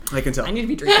I can tell. I need to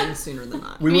be drinking sooner than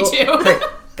that. Me too. Hey,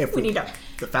 if We need to.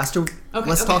 the faster, Okay,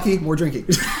 less okay. talky, more drinking.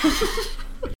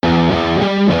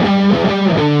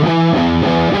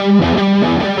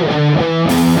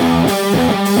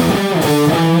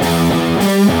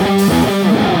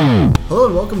 Hello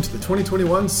and welcome to the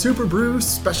 2021 Super Brew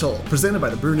Special, presented by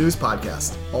the Brew News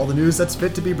Podcast. All the news that's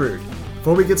fit to be brewed.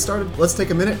 Before we get started, let's take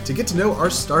a minute to get to know our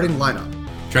starting lineup.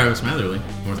 Travis Matherly,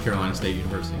 North Carolina State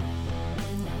University.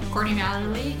 Courtney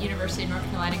Matherly, University of North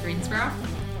Carolina, Greensboro.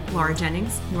 Laura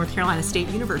Jennings, North Carolina State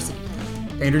University.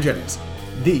 Andrew Jennings,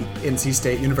 the NC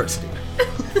State University.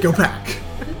 Go Pack!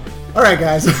 All right,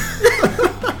 guys.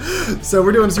 So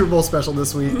we're doing a Super Bowl special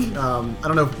this week. I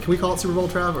don't know, can we call it Super Bowl,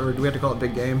 Trav, or do we have to call it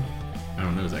Big Game? I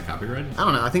don't know, is that copyrighted? I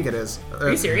don't know, I think it is. Are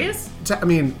you serious? I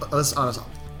mean, let's honest,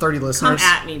 30 listeners. Come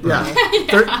at me, bro.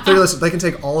 Yeah, 30 listeners. They can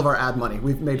take all of our ad money.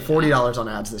 We've made $40 on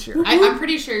ads this year. I'm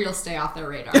pretty sure you'll stay off their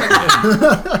radar.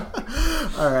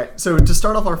 All right, so to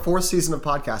start off our fourth season of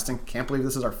podcasting, can't believe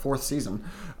this is our fourth season.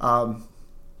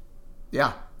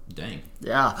 Yeah. Dang.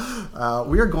 Yeah.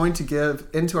 We are going to give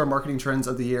into our marketing trends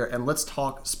of the year, and let's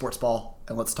talk sports ball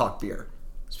and let's talk beer.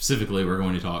 Specifically, we're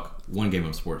going to talk one game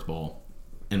of sports ball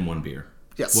and one beer.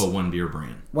 Yes. Well, one beer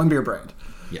brand. One beer brand.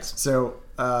 Yes. So,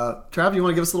 Trav, you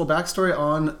want to give us a little backstory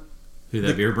on Who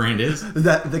that beer brand is?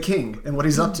 the king and what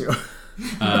he's up to?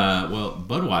 Well,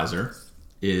 Budweiser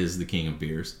is the king of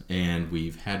beers, and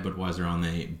we've had Budweiser on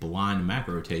a blind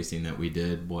macro tasting that we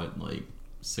did,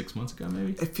 6 months ago,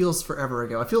 maybe? It feels forever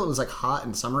ago. I feel it was like hot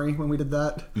and summery when we did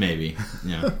that. Maybe,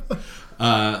 yeah.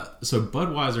 So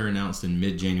Budweiser announced in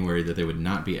mid-January that they would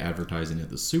not be advertising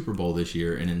at the Super Bowl this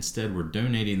year, and instead were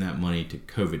donating that money to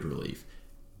COVID relief.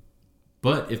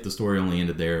 But if the story only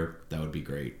ended there, that would be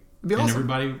great. It'd be awesome.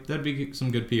 And everybody, that'd be some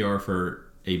good PR for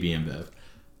AB InBev.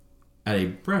 At a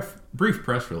brief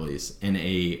press release and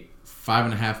a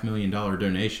 $5.5 million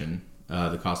donation,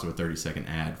 the cost of a 30-second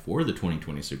ad for the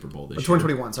 2020 Super Bowl this year.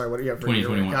 2021, sorry, what do you have for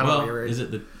 2021. Well, is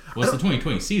it the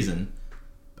 2020 season?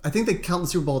 I think they count the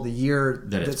Super Bowl the year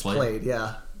That it's that's played.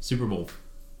 yeah. Super Bowl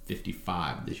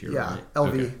 55 this year, Yeah, right?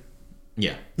 LV. Okay.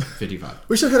 Yeah, 55.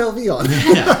 We should have had LV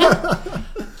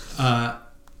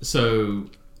on. So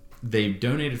they've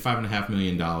donated $5.5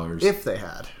 million. If they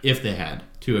had.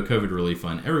 To a COVID relief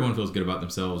fund. Everyone feels good about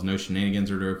themselves. No shenanigans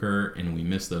are to occur, and we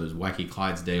miss those wacky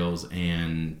Clydesdales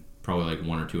and probably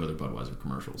one or two other Budweiser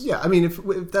commercials. Yeah, I mean, if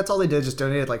that's all they did, just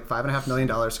donated $5.5 million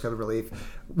to COVID relief,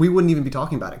 we wouldn't even be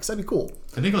talking about it, because that'd be cool.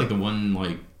 I think the one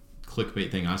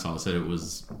clickbait thing I saw said it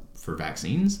was for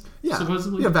vaccines, Yeah,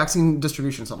 supposedly. Yeah, vaccine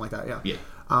distribution, something like that, yeah. Yeah.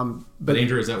 But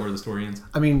Andrew, is that where the story ends?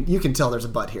 I mean, you can tell there's a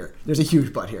but here. There's a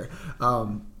huge but here.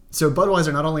 So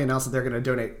Budweiser not only announced that they're going to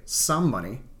donate some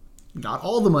money, not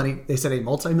all the money, they said a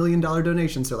multi-million-dollar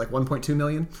donation, so $1.2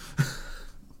 million.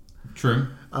 True.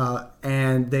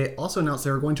 And they also announced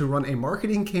they were going to run a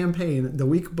marketing campaign the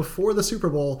week before the Super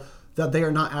Bowl that they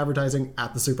are not advertising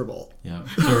at the Super Bowl. Yeah.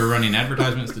 So we're running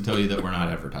advertisements to tell you that we're not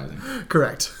advertising.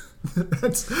 Correct.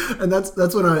 That's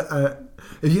when I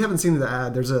if you haven't seen the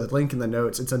ad, there's a link in the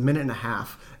notes. It's a minute and a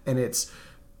half, and it's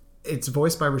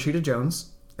voiced by Rashida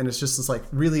Jones, and it's just this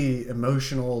really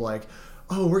emotional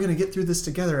oh, we're gonna get through this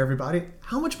together, everybody.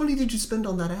 How much money did you spend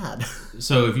on that ad?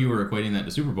 So if you were equating that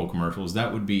to Super Bowl commercials,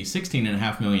 that would be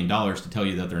 $16.5 million to tell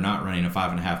you that they're not running a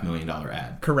 $5.5 million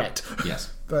ad. Correct.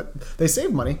 Yes. But they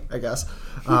saved money, I guess.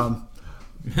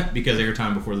 Because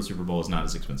airtime before the Super Bowl is not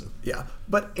as expensive. Yeah.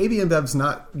 But AB InBev's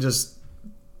not just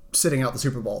sitting out the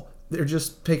Super Bowl. They're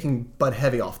just taking Bud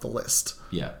Heavy off the list.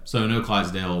 Yeah. So no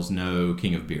Clydesdales, no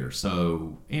King of Beer.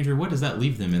 So, Andrew, what does that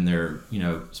leave them in their,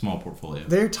 small portfolio?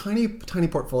 Their tiny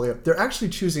portfolio. They're actually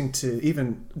choosing to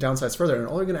even downsize further and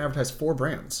only going to advertise 4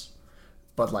 brands.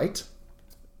 Bud Light,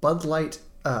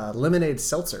 Lemonade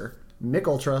Seltzer, Mick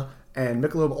Ultra, and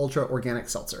Michelob Ultra Organic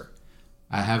Seltzer.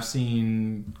 I have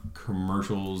seen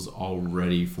commercials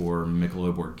already for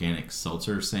Michelob Organic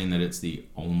Seltzer saying that it's the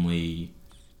only...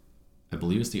 I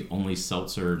believe it's the only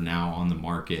seltzer now on the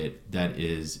market that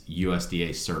is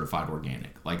USDA certified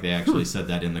organic. They actually said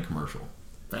that in the commercial.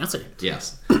 Fancy.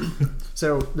 Yes.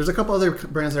 So there's a couple other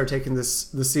brands that are taking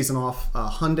this season off.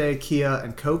 Hyundai, Kia,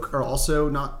 and Coke are also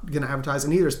not going to advertise,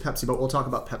 and neither is Pepsi, but we'll talk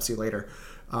about Pepsi later.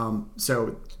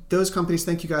 So those companies,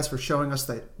 thank you guys for showing us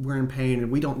that we're in pain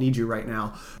and we don't need you right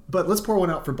now. But let's pour one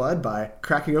out for Bud by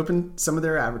cracking open some of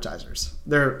their advertisers.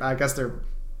 I guess they're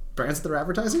brands that they're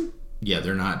advertising? Yeah,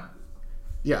 they're not...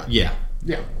 Yeah. Yeah.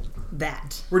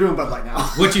 That. We're doing Bud Light now.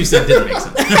 What you said didn't make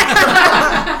sense.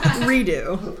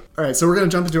 Redo. All right, so we're going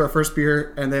to jump into our first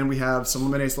beer, and then we have some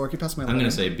lemonade. So, pass my I'm going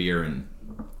to say beer and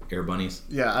air bunnies.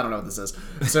 Yeah, I don't know what this is.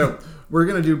 So we're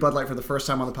going to do Bud Light for the first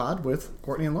time on the pod with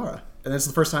Courtney and Laura. And this is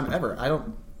the first time ever.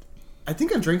 I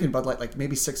think I'm drinking Bud Light like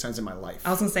maybe 6 times in my life.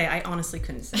 I was gonna say I honestly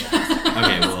couldn't say that.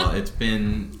 Okay, well, it's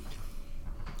been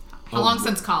How long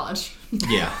since college?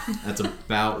 Yeah, that's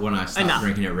about when I stopped Enough.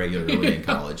 drinking it regularly in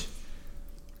college.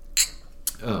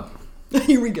 Oh,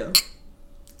 Here we go.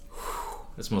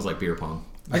 it smells like beer pong.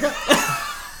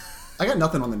 I got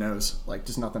nothing on the nose, like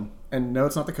just nothing. And no,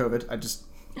 it's not the COVID. I just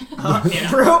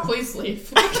Please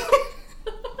leave.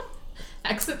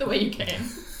 Exit the way you came.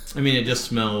 I mean, it just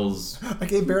smells I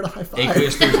gave Barrett a high five.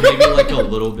 aqueous. There's maybe like a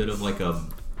little bit of like a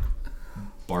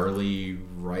barley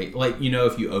rice, like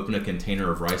if you open a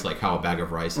container of rice, like how a bag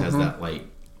of rice has that like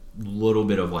little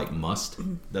bit of like must.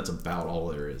 That's about all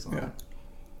there is on Yeah. it.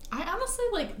 I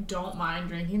honestly don't mind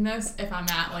drinking this if I'm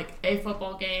at like a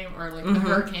football game or like the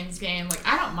Hurricanes game. Like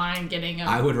I don't mind getting a.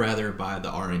 I would rather buy the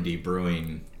R&D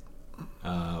Brewing.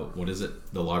 What is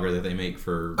it? The lager that they make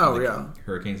for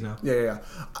Hurricanes now. Yeah.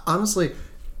 Honestly,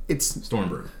 it's Storm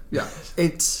Brew. yeah,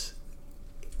 it's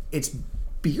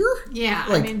beer. Yeah,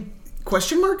 Like, I mean,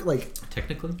 question mark? Like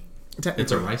Technically, technically,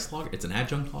 it's a rice lager. It's an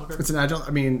adjunct lager. It's an adjunct.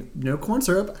 I mean, no corn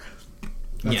syrup.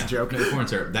 That's a joke. No corn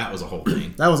syrup. That was a whole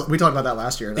thing. We talked about that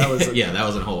last year. That was a Yeah, that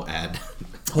was a whole ad.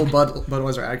 whole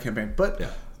Budweiser ad campaign. But Yeah.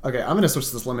 okay, I'm gonna switch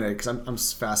to this lemonade because I'm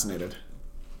fascinated.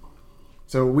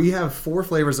 So we have 4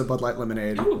 flavors of Bud Light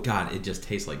lemonade. Oh God, it just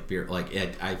tastes like beer. Like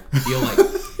I feel like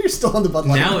You're still on the Bud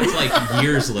Light. now it's like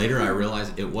years later I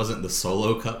realize it wasn't the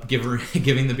Solo cup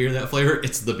giving the beer that flavor.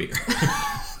 It's the beer.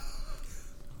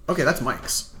 Okay, that's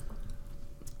Mike's.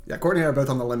 Yeah, Courtney and I are both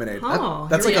on the lemonade. Oh,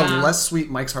 That's like here we a are. less sweet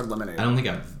Mike's Hard Lemonade. I honestly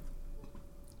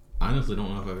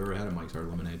don't know if I've ever had a Mike's Hard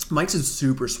Lemonade. Mike's is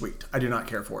super sweet. I do not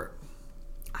care for it.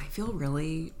 I feel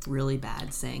really, really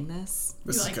bad saying this.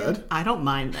 This is like good. it? I don't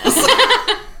mind this.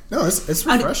 No, it's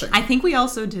refreshing. I think we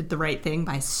also did the right thing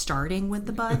by starting with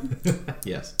the Bud.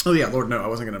 Yes. Oh yeah, Lord no, I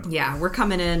wasn't gonna. Yeah, we're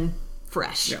coming in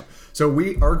fresh. Yeah. So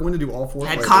we are going to do all 4 I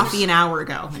had flavors. coffee an hour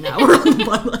ago, and now we're on the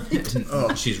Bud Light.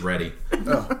 Oh, she's ready.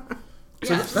 Oh.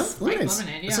 So Yeah, it's that's spiked lemonade.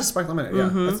 lemonade, It's yeah. a spiked lemonade. Yeah,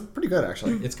 that's pretty good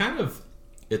actually.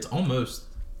 It's almost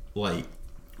like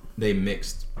they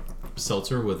mixed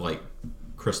seltzer with like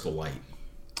Crystal Light.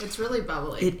 it's really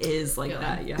bubbly. It is like Yeah.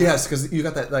 that, yeah. Yes, because you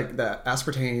got that like the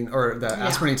aspartame or the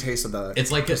aspartame taste of the.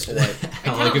 It's like Crystal Light.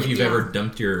 how, kinda like if you've yeah. ever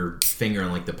dumped your finger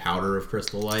in like the powder of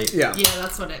Crystal Light. Yeah. Yeah,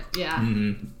 that's what it. Yeah.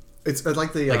 It's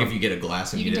like the. Like if you get a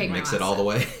glass and You you, can didn't take mix my it all the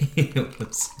way. It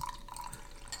was-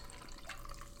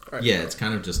 Alright. Yeah, it's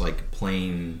kind of just like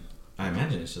plain. I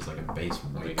imagine it's just like a base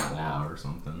white got claw now? or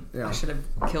something. Yeah. I should have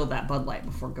killed that Bud Light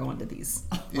before going to these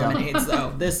Yeah. lemonades,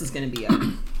 though. This is going to be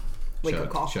a wake-up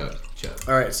call. Chug.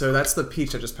 All right, so that's the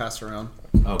peach I just passed around.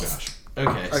 Oh gosh.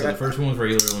 Okay, so Okay. the first one was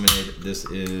regular lemonade. This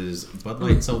is Bud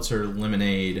Light Seltzer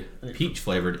Lemonade, peach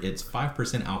flavored. It's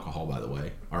 5% alcohol, by the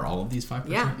way. Are all of these 5%?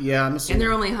 Yeah. Yeah, I'm assuming. And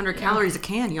they're only 100 calories a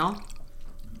can, y'all.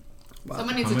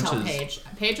 Someone needs How to much tell is- Paige.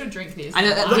 Paige would drink these. I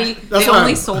know a that lot. they That's only what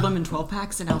I'm- sold them in 12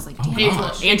 packs, and I was like, damn. Paige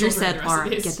gosh. will- Andrew she'll drink said, the rest all of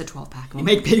right, these. get the 12 pack. We'll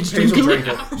make Paige Paige drink will them.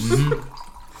 drink it.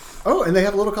 Oh, and they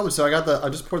have a little color. So I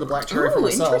just poured the black cherry for Ooh,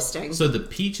 myself. interesting. So the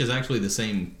peach is actually the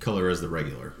same color as the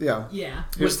regular. Yeah. Yeah.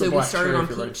 Here's the So we black started cherry on if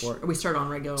you're ready peach. for it. Or we started on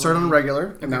regular. Start on lemonade.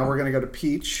 regular. And now we're gonna go to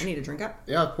peach. I need a drink up.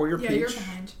 Yeah, pour your Yeah, peach. you're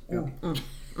behind. Yeah.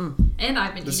 And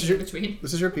I've been This is eating your in between.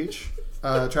 This is your peach.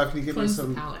 Trav, can you give me Cleanse the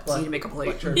some palate. black, Need to make a plate.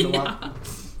 black cherry for a while?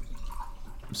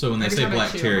 So when they Every say time I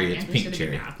black chew, I'm cherry, like, it's Andrew's pink gonna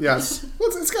be cherry. mad. Yes. Well,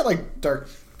 it's got like dark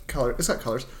color. It's got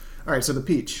colors. All right, so the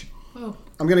peach. Oh.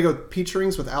 I'm gonna go peach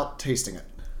rings without tasting it.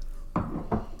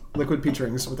 Liquid peach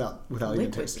rings without even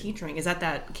Liquid tasting. peach ring. Is that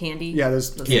that candy? Yeah,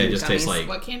 there's. Yeah, it just tastes Gummies. like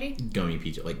What candy? gummy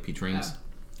peach, like peach rings.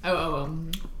 Oh.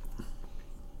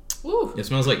 Woo. It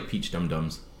smells like peach dum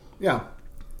dums. Yeah,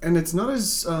 and it's not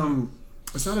as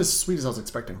sweet as I was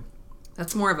expecting.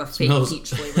 That's more of a fake Smells- peach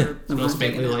flavor. Smells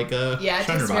faintly like a Yeah, it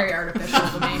Shiner tastes very Bock.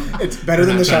 artificial to me. It's better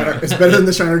than Not the Shiner. Shiner. It's better than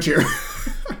the Shiner Cheer.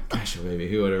 Gosh, baby,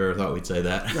 who would have ever thought we'd say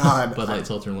that? God, Bud Light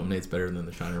Seltzer and Lemonade's better than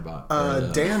the Shiner Bock.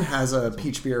 Dan has a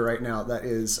peach beer right now that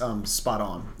is spot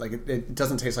on. Like it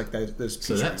doesn't taste like those peach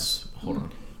So rings. that's hold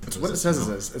on. That's what it says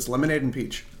it is. It's lemonade and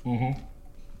peach.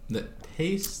 That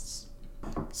tastes.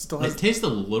 Still has It tastes a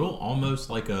little almost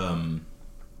like a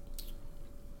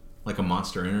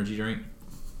Monster Energy drink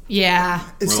Yeah.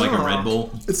 it's or like a not- Red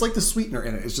Bull. It's like the sweetener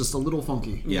in it. It's just a little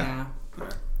funky. Yeah.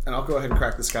 And I'll go ahead and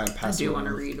crack this guy and I pass do it want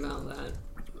to on. read about that.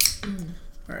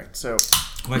 All right, so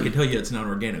Well, I can tell you it's not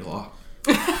organic law.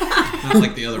 Not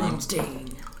like the other ones.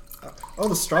 Dang.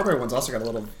 the strawberry one's also got a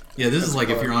little. Yeah, this is like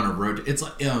if color. you're on a road. It's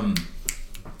like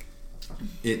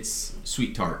it's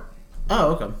sweet tart.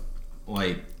 Oh, okay.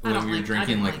 Like I when don't you're like- I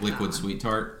drinking don't like like that liquid one. sweet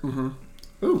tart.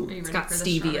 Ooh, It's got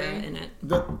stevia in it.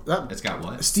 that It's got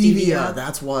what? stevia. Stevia.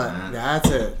 That's what. Uh, That's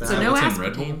it. So no what's in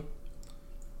Red aspartame. Bull?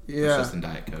 It's Yeah. just in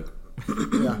Diet Coke.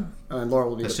 Yeah, and Laura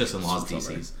will need That's it. just in Laws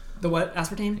DCs. The what?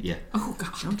 Aspartame? Yeah. Oh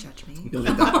gosh, don't judge me. You'll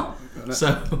need that.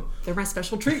 So They're my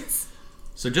special treats.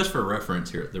 just for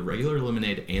reference here, the regular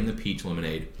lemonade and the peach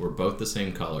lemonade were both the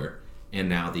same color, and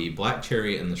now the black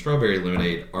cherry and the strawberry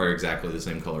lemonade are exactly the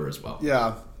same color as well.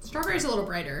 Yeah, Strawberry's a little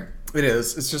brighter. it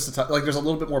is. It's just like there's a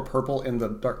little bit more purple in the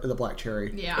black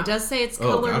cherry. Yeah. It does say it's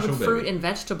Oh, colored gosh, with oh, fruit baby. and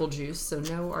vegetable juice, so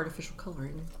no artificial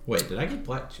coloring. Wait, did I get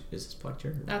black? Is this black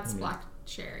cherry? That's black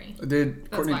cherry. Did That's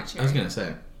Courtney? black cherry. I was gonna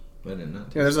say, but I did not.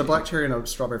 Yeah, there's a black cherry and a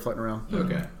strawberry floating around.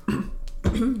 Okay.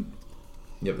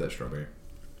 Yep, that's strawberry.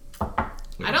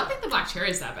 I don't think the black cherry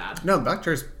is that bad. No, black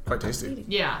cherry's quite tasty.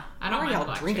 Yeah, I don't Why are mind y'all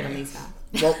black drinking cherry. in these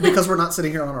guys? Well, because we're not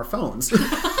sitting here on our phones.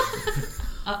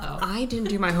 I didn't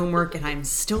do my homework and I'm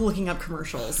still looking up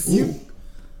commercials. The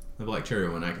black cherry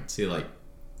one, I could see like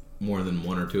more than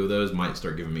one or two of those might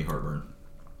start giving me heartburn.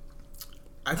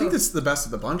 I think this is the best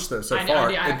of the bunch, though, so I know, far.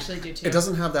 I actually do too. It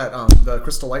doesn't have that the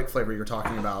Crystal Light flavor you're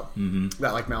talking about.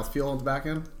 That like mouthfeel on the back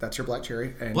end. That's your black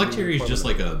cherry. And Black cherry is just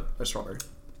like a strawberry.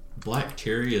 black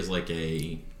cherry is like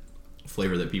a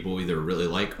flavor that people either really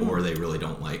like or they really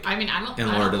don't like. I mean, I don't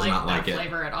And Laura does like not that like it.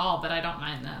 flavor at all, but I don't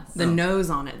mind this. The nose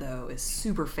on it, though, is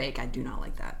super fake. I do not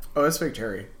like that. Oh, it's fake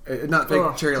cherry. Not fake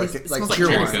Ugh, cherry like it like smells like cheer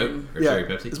cherry wine. Coke. Coke or Yeah, cherry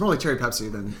Pepsi. it's more like cherry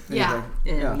Pepsi than Yeah.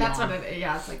 anything. Yeah. That's what it.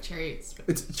 Yeah, it's like cherry.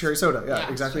 It's cherry soda. Yeah, Yeah,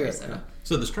 exactly. cherry It. soda.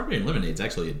 So the strawberry and lemonade is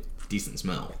actually a decent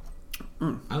smell.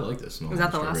 I like this smell. Was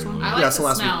that the last Strawberry one? and I lemonade. like so the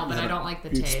last week smell, we but I had don't like the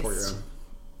you just pour your taste. own.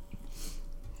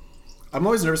 I'm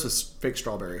always nervous with fake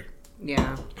strawberry.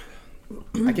 Yeah.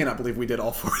 I cannot believe we did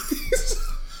all four of these.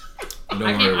 Don't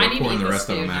I worry, need we're to pouring eat the this rest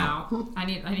of food them out. now. I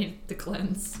need to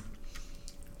cleanse.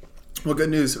 Well, good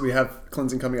news. We have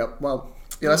cleansing coming up. Well,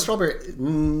 yeah, that strawberry.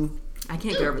 I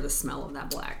can't get over the smell of that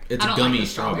black. It's I don't gummy like the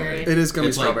strawberry. strawberry. It is gummy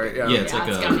It's like- strawberry. Yeah. it's Yeah, like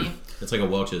it's a gummy. it's like a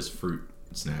Welch's fruit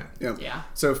snack. Yeah. Yeah.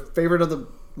 So favorite of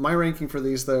my ranking for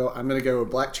these though, I'm gonna go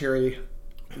black cherry,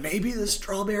 maybe the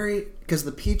strawberry, because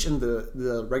the peach and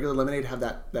the regular lemonade have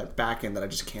that back end that I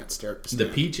just can't stand. The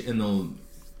peach and the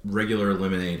regular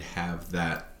lemonade have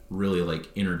that really like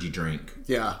energy drink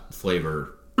Yeah.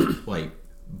 flavor, like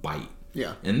bite.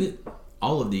 Yeah. And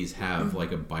all of these have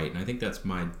like a bite, and I think that's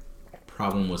my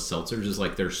problem with seltzers is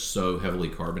like they're so heavily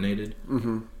carbonated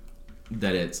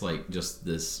that it's like just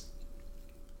this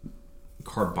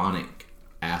carbonic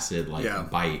acid like Yeah.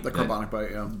 bite The that carbonic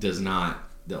bite. Yeah. does not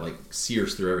that like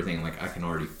sears through everything. Like I can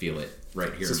already feel it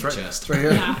right here in It's my right, chest. it's right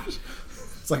here. Yeah.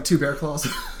 It's like 2 bear claws.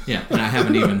 Yeah, and I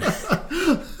haven't even.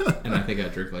 And I think I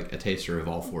drink like a taster of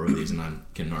all 4 of these, and I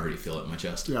can already feel it in my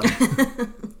chest. Yeah.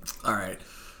 All right.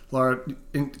 Laura,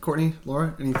 Courtney,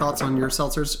 Laura, any thoughts on your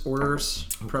seltzers, orders,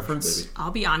 preference? baby.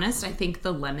 I'll be honest, I think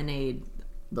the lemonade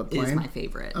The is plain? my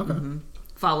favorite. Okay.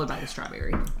 Followed by the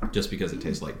strawberry. Just because it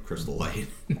tastes like Crystal Light.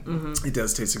 It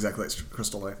does taste exactly like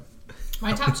Crystal Light.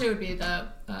 My top 2 would be the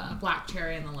black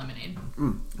cherry and the lemonade.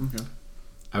 Okay.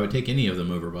 I would take any of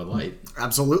them over Bud Light.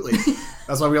 Absolutely.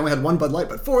 That's why we only had 1 Bud Light,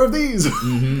 but 4 of these.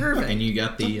 Perfect. And you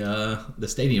got the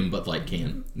stadium Bud Light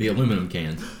can, the aluminum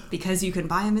can. Because you can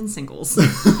buy them in singles.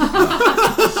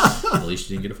 At least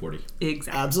you didn't get a 40.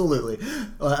 Exactly. Absolutely.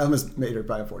 I almost made her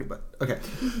buy a 40, but okay.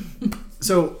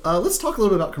 So let's talk a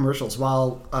little bit about commercials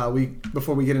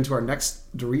before we get into our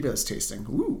next Doritos tasting.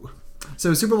 Ooh.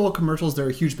 So Super Bowl commercials, they're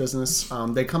a huge business.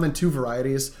 They come in 2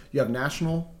 varieties. You have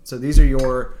national. So these are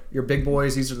your big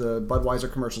boys. These are the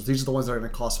Budweiser commercials. These are the ones that are going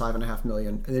to cost $5.5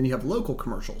 million. And then you have local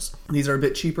commercials. These are a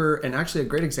bit cheaper. And actually a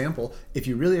great example, if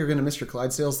you really are going to miss your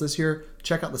Clydesdales this year,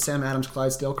 check out the Sam Adams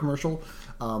Clydesdale commercial.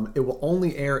 It will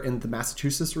only air in the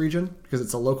Massachusetts region because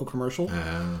it's a local commercial.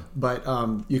 But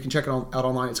you can check it out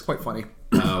online. It's quite funny.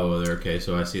 Oh, they're okay.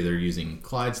 So I see they're using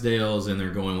Clydesdales, and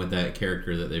they're going with that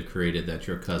character that they've created. That's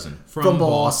your cousin from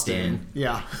Boston.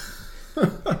 Yeah.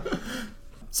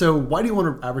 So why do you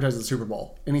want to advertise at the Super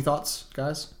Bowl? Any thoughts,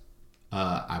 guys?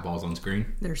 Eyeballs on screen.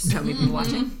 There's so many people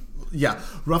watching. Yeah,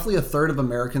 roughly a third of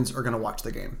Americans are going to watch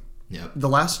the game. Yep. The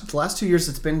last 2 years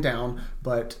it's been down,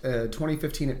 but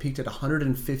 2015 it peaked at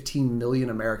 115 million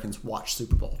Americans watch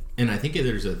Super Bowl. And I think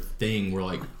there's a thing where,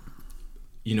 like,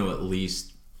 at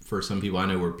least for some people I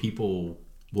know, where people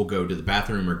will go to the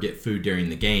bathroom or get food during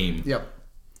the game. Yep.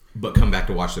 But come back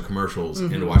to watch the commercials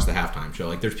and to watch the halftime show.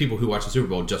 Like, there's people who watch the Super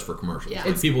Bowl just for commercials. Yeah.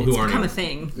 Like, people who It's aren't become a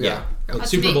thing. Yeah. Like,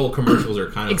 That's Super me. Bowl commercials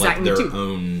are kind of Exactly, like me their too.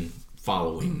 own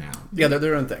following now. Yeah, they're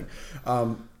their own thing.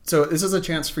 So this is a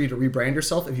chance for you to rebrand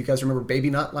yourself. If you guys remember Baby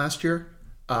Nut last year,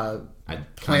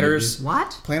 Planters,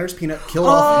 What? Planters Peanut killed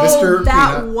off Mr.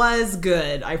 that Peanut. was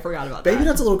good. I forgot about Baby that.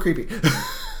 Nut's a little creepy.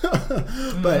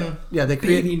 But yeah, they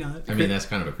create Baby nut. I mean, that's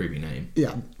kind of a creepy name.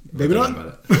 yeah. Maybe We're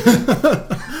not. thinking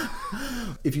about it.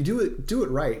 If you do it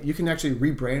right, you can actually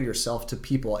rebrand yourself to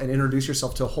people and introduce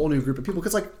yourself to a whole new group of people.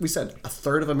 Because, like we said, a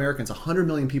third of Americans, 100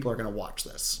 million people, are going to watch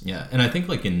this. Yeah, and I think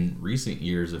like in recent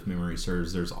years, if memory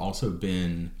serves, there's also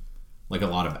been like a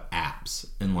lot of apps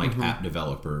and like app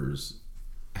developers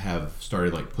have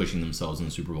started like pushing themselves in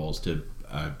the Super Bowls to,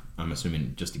 I'm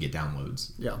assuming, just to get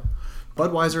downloads. Yeah.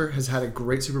 Budweiser has had a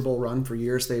great Super Bowl run for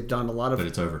years. They've done a lot of... But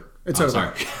it's over. It's I'm over.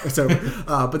 Sorry. It's over.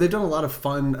 But they've done a lot of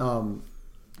fun...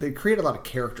 they create a lot of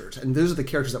characters, and those are the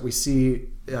characters that we see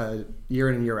year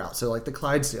in and year out. So like the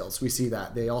Clydesdales, we see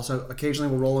that. They also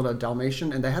occasionally will roll in a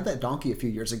Dalmatian, and they had that donkey a few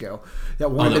years ago that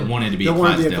wanted to be a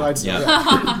Clydesdale.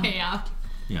 Yeah.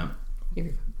 Yeah. Yeah.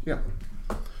 Yeah.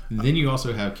 Then you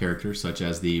also have characters such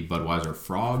as the Budweiser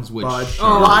Frogs, which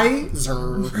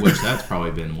Budweiser. which that's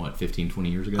probably been, what, 15, 20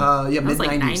 years ago? That was mid-90s.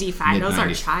 like 95. That was our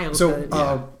Mid-90s. childhood.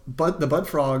 So, the Bud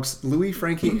Frogs, Louie,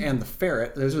 Frankie, and the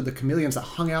Ferret, those are the chameleons that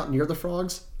hung out near the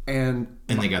frogs, and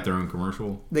they got their own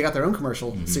commercial. they got their own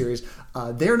commercial series.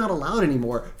 They're not allowed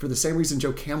anymore for the same reason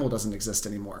Joe Camel doesn't exist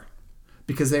anymore.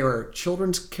 Because they are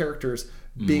children's characters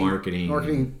being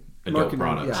Marketing adult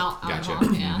products. Yeah. Gotcha.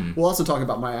 Yeah. We'll also talk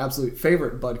about my absolute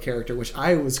favorite Bud character, which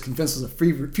I was convinced was a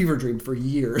fever dream for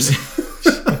years.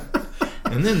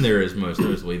 And then there is most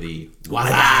notably the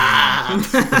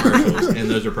Waza commercials, and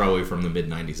those are probably from the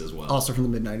mid-90s as well. Also from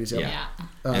the mid-90s, yeah. Yeah.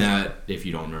 And that, if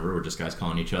you don't remember, were just guys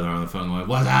calling each other on the phone going,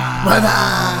 Waza!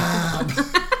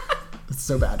 It's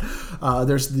so bad.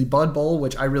 There's the Bud Bowl,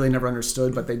 which I really never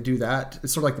understood, but they do that.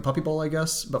 It's sort of like the Puppy Bowl, I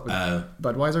guess, but with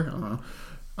Budweiser. I don't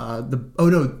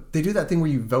know. They do that thing where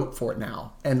you vote for it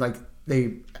now, and like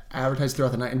they advertise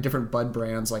throughout the night, and different Bud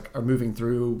brands like are moving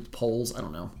through polls. I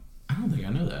don't know. I don't think I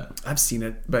know that. I've seen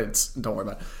it, but don't worry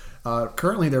about it.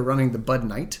 Currently, they're running the Bud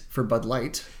Night for Bud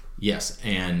Light. Yes,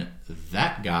 and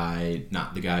that guy,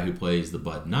 not the guy who plays the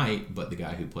Bud Knight, but the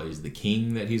guy who plays the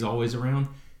king that he's always around,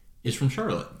 is from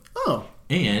Charlotte. Oh.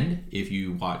 And if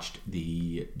you watched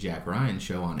the Jack Ryan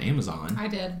show on Amazon, I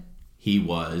did. he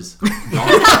was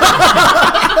Garth.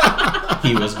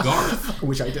 He was Garth. I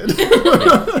wish I did.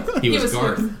 He was was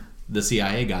Garth, who? the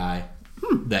CIA guy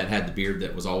that had the beard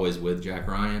that was always with Jack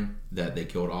Ryan that they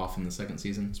killed off in the second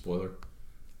season. Spoiler.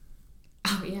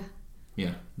 Oh, yeah.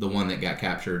 Yeah, the one that got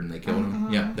captured and they killed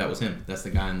him. Yeah, that was him. That's the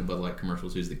guy in the Bud Light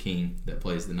commercials who's the king that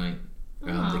plays the night,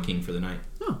 the king for the night.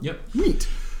 Oh. Yep. Neat.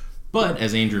 But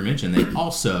as Andrew mentioned, they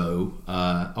also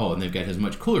and they've got his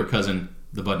much cooler cousin,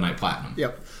 the Bud Light Platinum.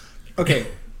 Yep. Okay,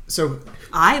 so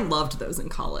I loved those in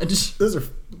college. those are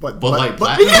what Bud Light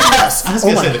Platinum. Yes. I was Oh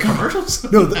gonna my say the God. commercials.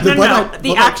 No, the No, Bud Light, the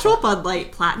Bud Light- actual Bud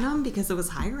Light Platinum, because it was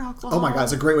higher alcohol. Oh my God,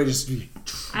 it's a great way to just be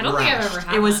I don't think I've trashed. ever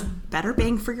had It was one. better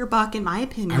bang for your buck, in my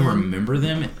opinion. I remember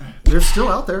them. They're still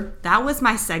out there. That was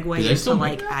my segue they into still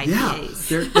like make Yeah, IPAs.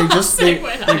 they just they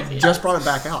Segue just brought it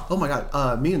back out. Oh my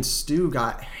God, me and Stu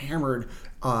got hammered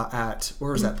at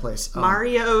where was that place?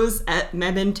 Mario's at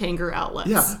Mebane Tanger outlets.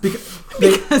 Yeah,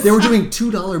 because they were doing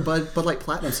 $2 Bud Light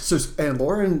Platinums. So and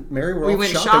Laura and Mary were We off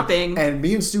went shopping. and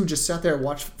me and Stu just sat there and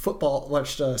watched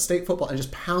state football, and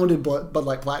just pounded Bud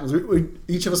Light Platinums.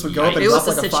 Each of us would go up and It drop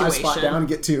was like a a 5 spot situation. down and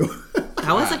get 2.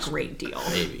 That was a great deal.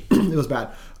 Maybe. It was bad.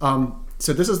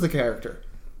 So this is the character.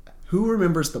 Who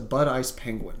remembers the Bud Ice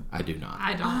Penguin? I do not.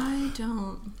 I don't. I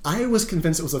don't. I was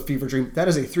convinced it was a fever dream. That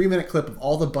is a 3-minute clip of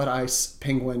all the Bud Ice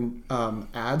Penguin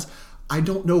ads. I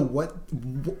don't know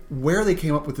where they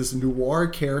came up with this noir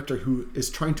character who is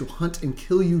trying to hunt and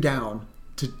kill you down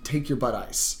to take your Bud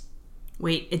Ice.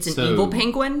 Wait, it's an So- evil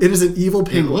penguin? It is an evil It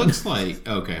penguin. looks like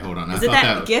okay. Hold on. Is it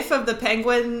that gif of the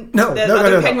penguin? No, the no, other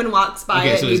no. penguin walks by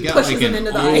Okay, it so and he's he got pushes like him an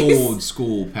into the ice. old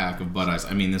school pack of Bud Ice.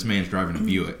 I mean, this man's driving a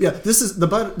Buick. Yeah, this is the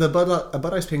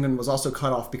Bud Ice Penguin was also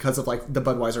cut off because of like the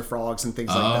Budweiser frogs and things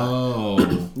like that.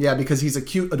 Oh, Yeah, because he's a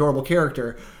cute, adorable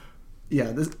character.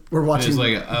 Yeah, we're watching. it's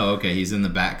like okay. He's in the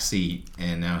back seat,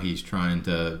 and now he's trying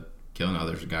to kill. Now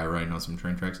there's a guy riding on some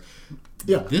train tracks.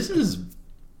 yeah, This is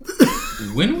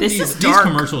when were This these, is these dark.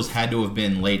 commercials had to have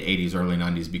been late '80s, early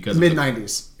 '90s because mid of the,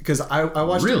 '90s. Because I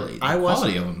watched. really the I watched.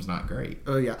 quality of them's not great.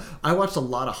 Oh yeah, I watched a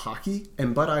lot of hockey,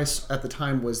 and Bud Ice at the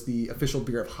time was the official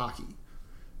beer of hockey,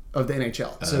 of the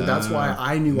NHL. So that's why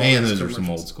I knew. Man, all these those are some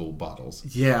commercials. old school bottles.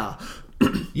 Yeah.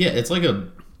 Yeah, it's like a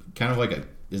kind of like a.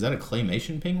 Is that a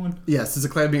claymation penguin? Yes, it's a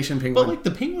claymation penguin. But like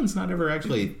the penguin's not ever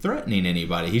actually threatening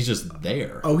anybody. He's just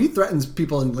there. Oh, he threatens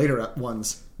people in later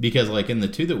ones. Because like in the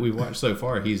 2 that we've watched so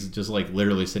far, he's just like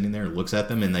literally sitting there, looks at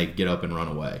them, and they get up and run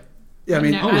away. Yeah, I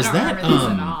mean, No, oh, I is don't that, remember this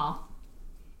at all.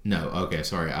 No, okay,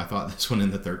 sorry. I thought this one in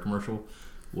the 3rd commercial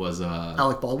was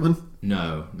Alec Baldwin.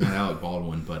 no, not Alec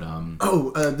Baldwin, but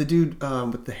Oh, the dude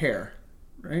with the hair,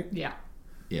 right? Yeah.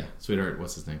 yeah, sweetheart,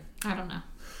 what's his name? I don't know.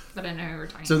 but I know who we're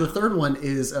talking So the about. third one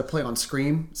is a play on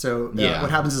Scream. So Yeah.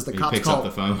 what happens is the He cops picks call up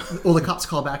the phone. Well, the cops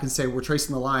call back and say we're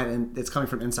tracing the line, and it's coming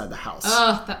from inside the house.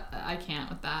 Ugh, I can't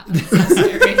with that. That's so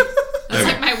scary. That's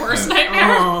like my worst nightmare.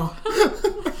 Oh,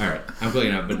 All right, I'm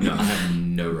glad not, but no, I have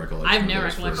no recollection. I have of no those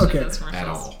recollection Okay. of those commercials. at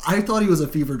all. I thought he was a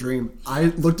fever dream. I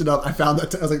looked it up. I found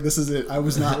that. I was like, this is it. I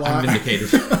was not I'm lying. vindicated.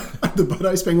 The Bud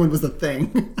Ice Penguin was the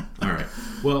thing. All right.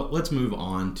 Well, let's move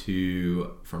on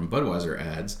to from Budweiser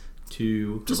ads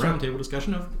to the roundtable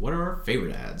discussion of what are our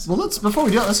favorite ads. Well, before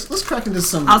we do that, let's crack into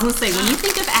some. I was gonna say, when you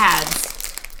think of ads,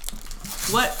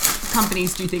 what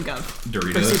companies do you think of for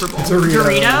Doritos. Super Bowl?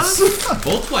 Doritos.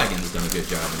 Volkswagen's done a good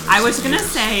job. In I was recent gonna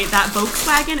years. say that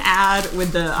Volkswagen ad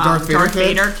with the Darth Darth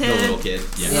Vader Vader kid? The kid. little kid.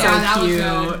 Yeah. So Yeah, that was cute.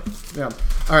 good. Yeah.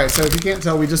 All right. So if you can't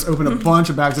tell, we just opened a bunch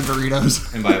of bags of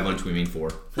Doritos. And by a bunch we mean 4.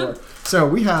 So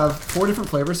we have 4 different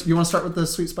flavors. You want to start with the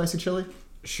sweet spicy chili?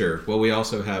 Sure. Well, we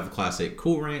also have classic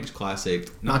Cool Ranch, classic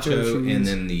Nacho nacho, cheese. and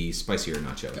then the spicier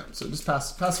nacho. Yeah. So just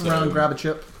pass around, grab a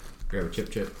chip. Grab a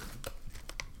chip.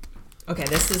 Okay,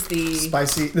 this is the.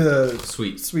 Spicy, the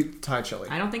Sweet. sweet Thai chili.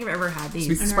 I don't think I've ever had these.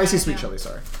 Sweet, know, spicy I sweet know. chili.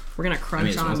 Sorry. We're gonna I crunch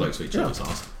mean, it smells on like sweet chili Yeah.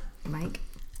 sauce. Mike.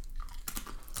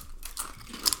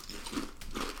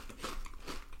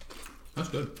 That's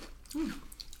good.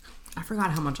 I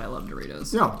forgot how much I love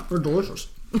Doritos. Yeah, they're delicious.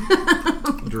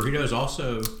 Doritos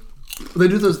also, They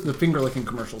do the finger licking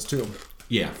commercials too.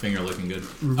 yeah, finger looking good.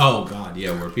 Oh god,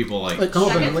 yeah, where people Like come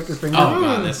up and lick your finger. oh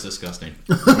god, that's disgusting.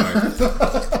 Sorry.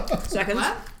 Seconds.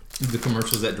 What? The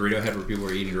commercials that Dorito had where people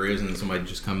were eating Doritos and then somebody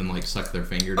just come and like suck their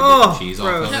finger to Oh, get the cheese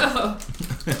off of No.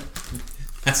 it.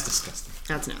 That's disgusting.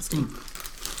 That's nasty.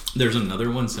 There's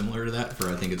another one similar to that for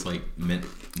I think it's like Mint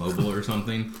Mobile or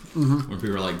something, where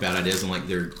people are like bad ideas and like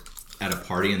they're at a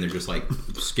party and they're just like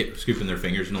scooping their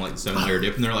fingers into like 7-layer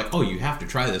dip and they're like, oh, you have to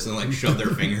try this, and like shove their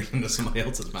fingers into somebody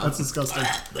else's mouth. That's disgusting.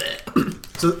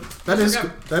 So that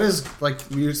is like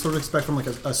you sort of expect from like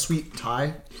a sweet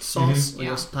Thai sauce, like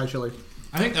Yeah. a Thai chili.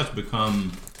 I think that's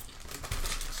become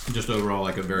just overall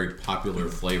like a very popular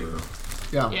flavor.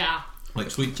 Yeah. Yeah. Like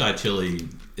sweet Thai chili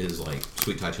is like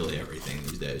sweet Thai chili everything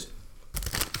these days.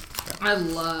 I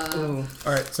love. Ooh.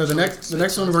 All right. So the next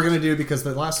one we're gonna do, because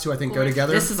the last two I think go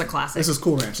together. This is a classic. This is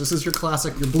Cool Ranch. This is your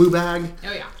classic, your blue bag.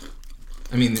 Oh yeah.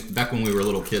 I mean, back when we were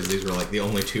little kids, these were like the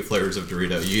only 2 flavors of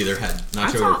Dorito. You either had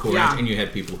nacho saw- or Cool yeah. Ranch, and you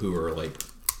had people who were like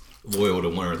loyal to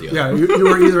one or the other. Yeah, you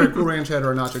were either a Cool Ranch head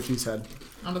or a nacho cheese head.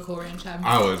 I'm a Cool Ranch head.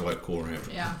 I always liked Cool Ranch.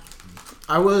 Yeah.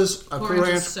 I was a Cool Cool Ranch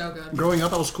Ranch. is so good. Growing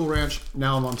up, I was Cool Ranch.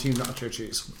 Now I'm on Team Nacho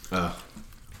Cheese.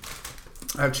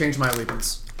 I've changed my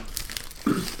allegiance.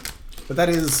 But that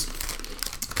is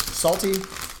salty.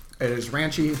 It is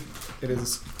ranchy. It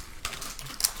is.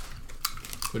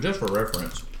 But just for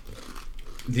reference,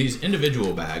 these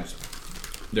individual bags,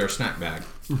 they're a snack bag,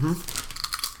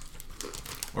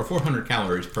 are 400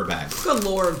 calories per bag. Good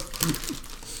lord.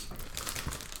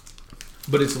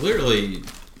 But it's literally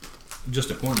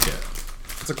just a corn chip.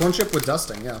 It's a corn chip with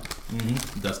dusting. Yeah.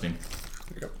 Dusting.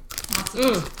 There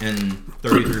you go. And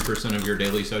 33% of your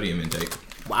daily sodium intake.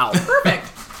 Wow. Perfect.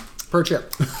 Per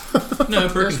chip. No,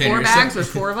 per There's container. 4 bags. There's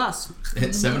 4 of us.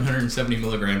 It's 770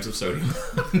 milligrams of sodium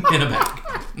in a bag.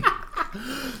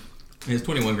 It's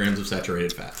 21 grams of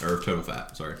saturated fat, or total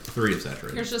fat, sorry. 3 of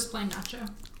saturated. Here's just plain nacho.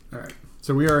 All right.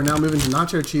 So we are now moving to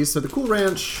nacho cheese. So the Cool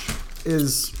Ranch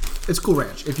it's Cool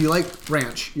Ranch. If you like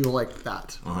ranch, you'll like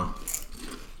that.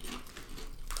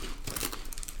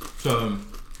 So,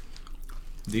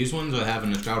 these ones I have a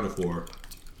nostalgia for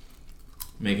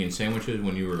making sandwiches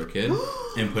when you were a kid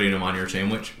and putting them on your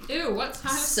sandwich, Ew, what kind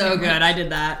of So sandwich? good. I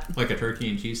did that. like a turkey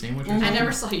and cheese sandwich or I something.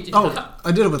 never saw you do Oh, that.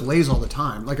 I did it with Lay's all the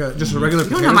time, like just a regular. You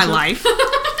don't know my chip. life.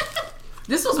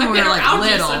 This was I've more been like around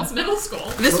you little. since middle school.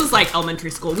 This was like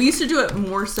elementary school. We used to do it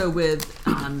more so with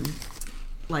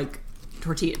like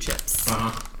tortilla chips.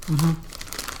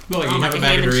 Well, like you like have a a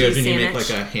bag of ham and Doritos cheese and you make sandwich.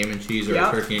 like a ham and cheese or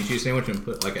Yep. a turkey and cheese sandwich and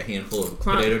put like a handful of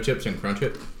Crunch. potato chips and crunch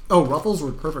it. Oh, Ruffles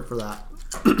were perfect for that.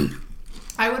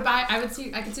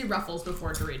 I could see Ruffles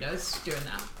before Doritos doing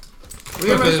that. We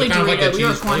were Because mostly it's kind of like a Dorito. We were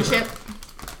cheese corn flavor. chip.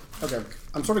 Okay,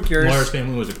 I'm sort of curious. Laura's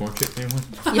family was a corn chip family.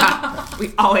 Yeah,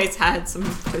 we always had some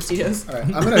Tostitos. All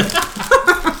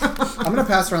right, I'm gonna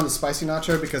pass around the spicy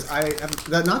nacho because I have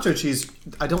that nacho cheese.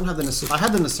 I don't have I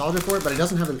had the nostalgia for it, but it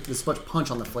doesn't have this much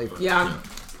punch on the flavor. Yeah,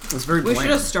 It's very we bland.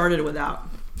 should have started with that.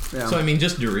 Yeah. So I mean,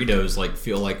 just Doritos like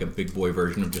feel like a big boy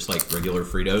version of just like regular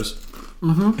Fritos.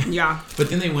 Yeah, But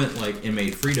then they went like and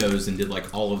made Fritos and did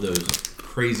like all of those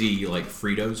crazy like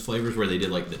Fritos flavors where they did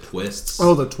like the twists.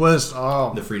 Oh, the twist.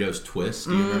 Oh, The Fritos twist.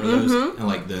 Do you remember those? And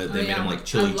like they made yeah. them like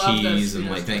chili I love those cheese and Fritos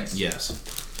like twists.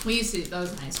 yes. We used to eat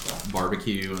those in high school.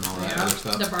 Barbecue and all that other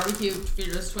stuff. The barbecue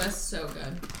Fritos twist, so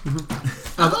good.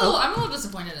 I'm a little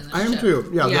disappointed in this. I am chip, too.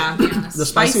 Yeah. Yeah. to be honest. The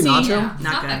spicy nacho. Yeah, it's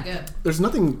Not not that good. There's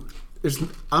nothing. There's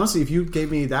honestly, if you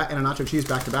gave me that and a nacho cheese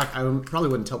back to back, I probably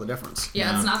wouldn't tell the difference.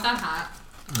 Yeah, No. it's not that hot.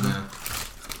 Yeah.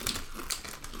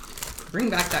 Bring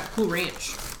back that Cool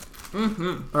Ranch. All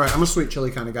right, I'm a sweet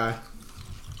chili kind of guy.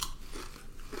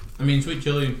 I mean, sweet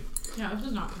chili. Yeah, this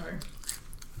is not good.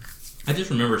 I just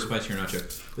remember spicier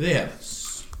nacho. They have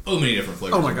so many different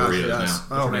flavors. Oh my of gosh, burritos yes.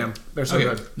 now. Oh man, they're so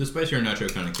good. The spicier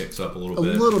nacho kind of kicks up a little A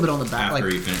bit. little bit on the back, after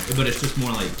like- you finish, but it's just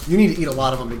more like You need to eat a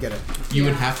lot of them to get it. you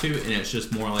would Yeah. have to, and it's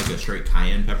just more like a straight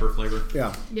cayenne pepper flavor.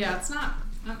 Yeah, Yeah, it's not.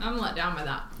 I'm let down by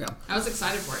that. Yeah. I was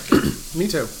excited for it too. me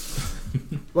too.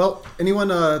 Well, anyone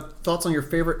thoughts on your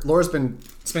favorite? Laura's been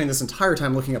spending this entire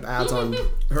time looking up ads on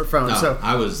her phone. No, So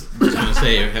I was just gonna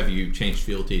say, have you changed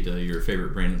fealty to your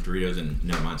favorite brand of Doritos? And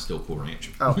no, mine's still Cool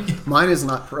Ranch. oh, mine is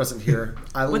not present here.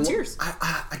 What's yours?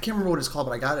 I can't remember what it's called,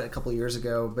 but I got it a couple of years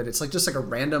ago. But it's like just like a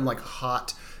random like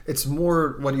hot. It's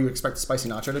more what do you expect the spicy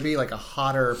nacho to be? Like a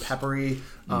hotter, peppery,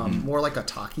 more like a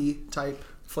taki type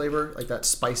flavor, like that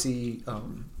spicy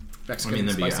Mexican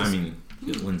spices.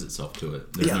 It lends itself to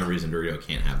it. There's Yeah. no reason Dorito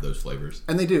can't have those flavors.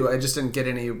 And they do. I just didn't get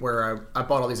any where I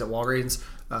bought all these at Walgreens.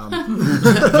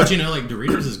 But like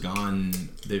Doritos is gone.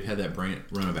 They've had that brand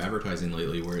run of advertising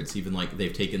lately where it's even like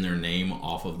they've taken their name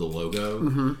off of the logo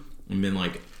and been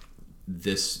like,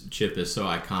 this chip is so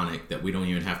iconic that we don't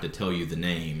even have to tell you the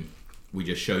name. We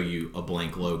just show you a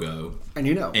blank logo And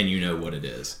you know. and you know what it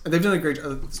is. And they've done a great.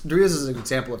 Doritos is an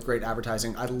example of great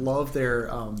advertising. I love their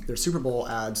Super Bowl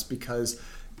ads because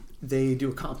they do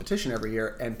a competition every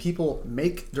year, and people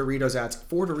make Doritos ads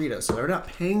for Doritos, so they're not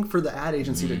paying for the ad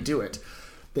agency to do it.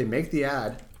 They make the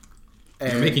ad,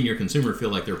 and You're making your consumer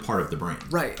feel like they're part of the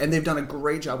brand. right, and they've done a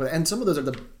great job with it. And some of those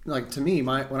are to me,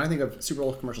 when I think of Super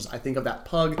Bowl commercials, I think of that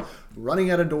pug running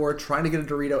out a door trying to get a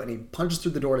Dorito, and he punches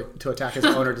through the door to attack his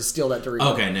owner to steal that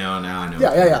Dorito. Okay, now I know.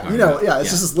 Yeah. You know, it's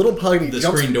just this little pug. And he the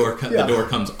jumps, screen door. Yeah. The door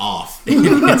comes off and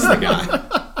hits the guy.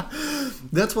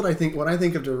 That's what I think when I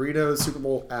think of Doritos Super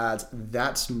Bowl ads.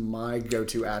 That's my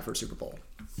go-to ad for Super Bowl.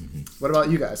 What about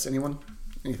you guys? Anyone?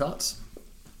 Any thoughts?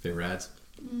 Favorite ads?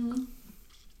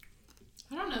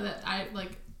 I don't know that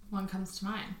one comes to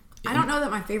mind. I don't know that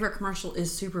my favorite commercial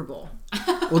is Super Bowl.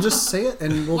 We'll just say it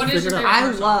and we'll What is figure it your out. favorite? I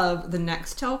commercial. love the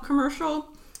Nextel commercial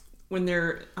when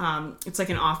they're it's like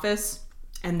an office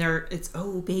and it's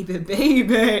oh baby and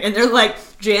they're like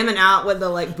jamming out with the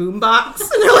like boom box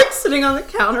and they're like sitting on the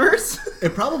counters.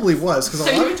 It probably was because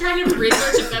So a you've lot been of, trying to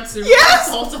research if that's Super Bowl Yes!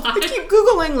 the whole time. I keep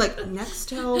googling like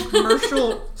Nextel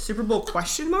commercial Super Bowl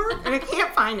question mark and I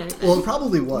can't find anything. well, it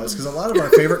probably was because a lot of our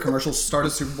favorite commercials start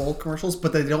as Super Bowl commercials,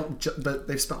 but they don't. But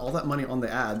they've spent all that money on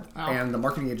the ad and the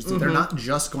marketing agency. They're not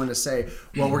just going to say,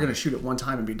 "Well, we're going to shoot it one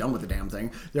time and be done with the damn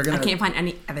thing." They're going I to. can't find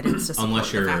any evidence to support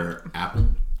Unless the you're fact. Apple,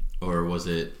 or was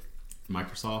it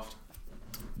Microsoft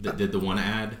that did the one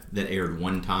ad that aired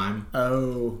one time,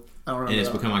 Oh, I don't remember. and it's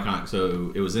that. become iconic.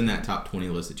 So it was in that top 20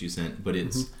 list that you sent, but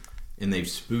it's and they've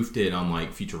spoofed it on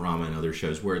like Futurama and other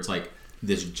shows where it's like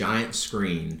this giant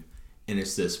screen and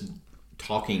it's this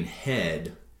talking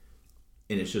head.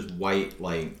 And it's just white,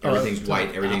 like everything's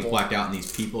white, everything's Apple. blacked out, and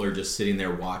these people are just sitting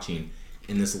there watching.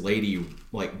 And this lady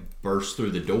like bursts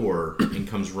through the door and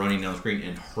comes running down the screen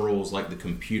and hurls like the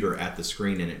computer at the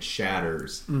screen, and it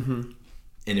shatters. Mm-hmm.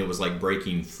 And it was like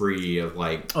breaking free of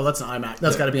like Oh, that's an iMac.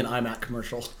 That's got to be an iMac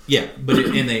commercial. yeah, but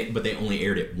they only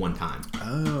aired it one time.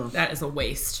 That is a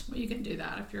waste. Well, you can do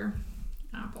that if you're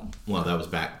Apple. Well, that was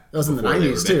back. That was in the before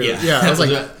they 90s were too. back- Yeah, it was like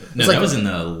no, it's that like was in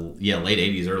the late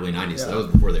 80s, early 90s. So that was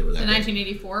before they were that. The big.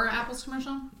 1984 Apple's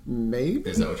commercial? maybe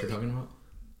Is that what you're talking about?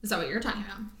 Is that what you're talking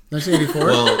about? 1984.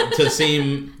 Well,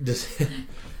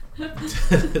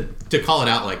 to call it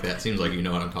out like that seems like you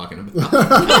know what I'm talking about.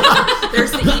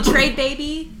 There's the E-Trade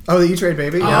baby. Oh, the E-Trade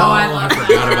baby. Oh, Yeah. I love that.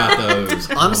 forgot about those.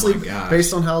 Honestly, oh my gosh.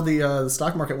 based on how the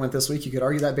stock market went this week, you could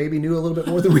argue that baby knew a little bit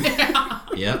more than we.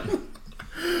 Yep.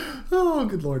 Oh,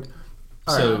 good lord.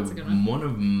 So That's a good one. one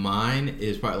of mine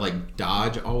is probably like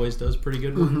Dodge always does pretty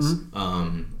good ones,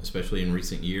 especially in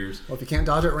recent years. Well, if you can't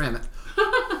dodge it, ram it.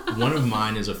 One of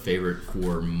mine is a favorite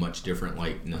for much different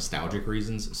like nostalgic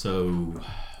reasons. So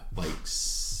like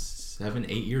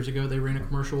 7-8 years ago they ran a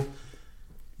commercial and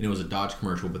it was a Dodge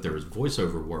commercial, but there was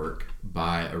voiceover work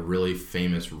by a really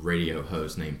famous radio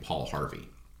host named Paul Harvey.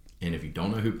 And if you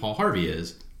don't know who Paul Harvey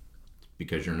is, it's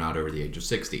because you're not over the age of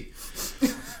 60.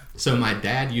 So my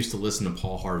dad used to listen to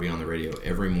Paul Harvey on the radio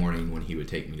every morning when he would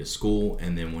take me to school,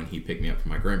 and then when he picked me up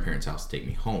from my grandparents' house to take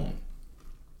me home.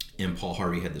 And Paul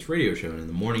Harvey had this radio show, and in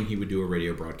the morning he would do a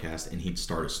radio broadcast and he'd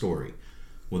start a story.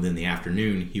 Well, then the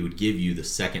afternoon, he would give you the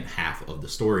second half of the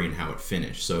story and how it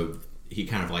finished. So he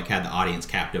kind of like had the audience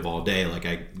captive all day. Like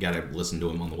I got to listen to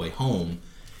him on the way home.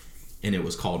 And it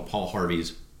was called Paul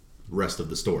Harvey's Rest of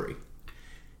the Story.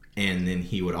 And then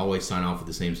he would always sign off with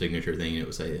the same signature thing. And it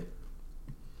would say,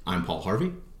 I'm Paul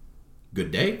Harvey.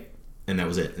 Good day. And that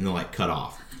was it. And then like cut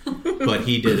off. But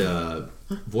he did a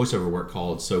voiceover work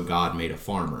called So God Made a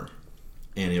Farmer.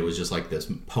 And it was just like this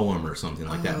poem or something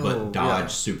like that. But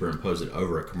Dodge superimposed it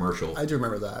over a commercial. I do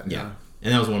remember that. Yeah.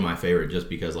 And that was one of my favorite just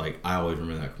because like I always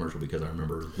remember that commercial because I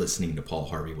remember listening to Paul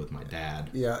Harvey with my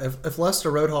dad. Yeah, if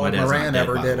Lester Roadhall My and dad's Moran not dead,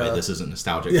 ever by did the way. a... This isn't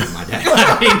nostalgic for my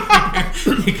dad.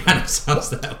 He kind of sounds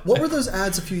that way. What were those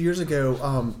ads a few years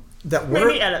ago that were...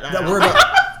 Maybe edit that were out.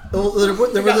 about... Well, there were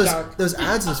got those, dark. those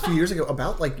ads a few years ago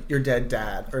about like your dead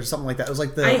dad or something like that. It was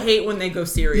like the... I hate when they go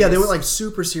serious. Yeah, they went like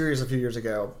super serious a few years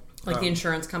ago. like the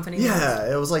insurance company.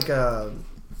 Yeah, it was like a...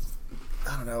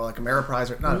 I don't know, like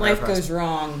Ameriprise or... Not Life Ameriprise. goes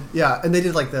wrong. Yeah, and they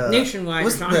did like the... Nationwide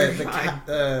what's or the Nationwide.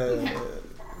 the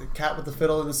cat with the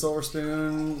fiddle and the silver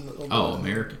spoon. Oh,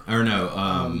 American. Or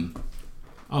no.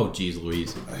 Oh, geez,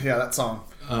 Louise. Yeah, that song.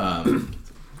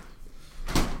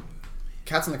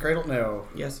 Cats in the Cradle? No.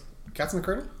 Yes. Cats in the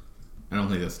Cradle? I don't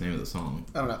think that's the name of the song.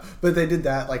 I don't know. But they did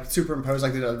that, like, superimposed,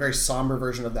 like, they did a very somber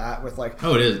version of that with, like...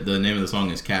 Oh, it is. The name of the song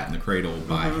is Cat in the Cradle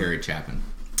by Harry Chapin.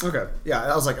 Okay. Yeah,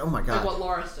 I was like, oh my Like god. what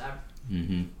Laura said. I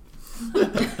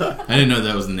didn't know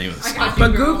that was the name of the I song. got you,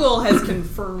 But girl. Google has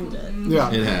confirmed it.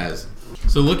 Yeah. It has.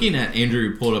 So looking at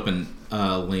Andrew pulled up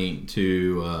a link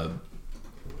to a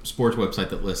sports website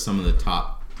that lists some of the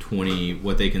top 20,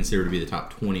 what they consider to be the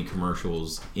top 20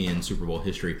 commercials in Super Bowl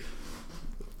history.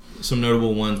 Some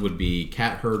notable ones would be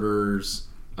Cat Herders.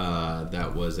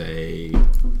 That was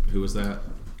who was that?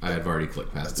 I have already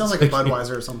clicked past It sounds like a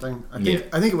Budweiser or something. I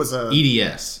think it was a...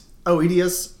 EDS. Oh,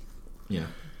 EDS? Yeah.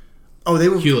 Oh, they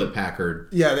were... Hewlett Packard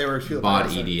Yeah, they were... Hewlett bought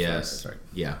Packard, EDS. sorry.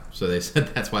 Yeah. So they said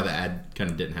that's why the ad kind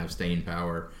of didn't have staying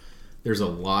power. There's a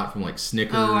lot from like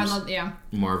Snickers. Oh, I love, yeah.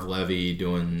 Marv Levy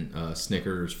doing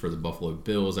Snickers for the Buffalo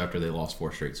Bills after they lost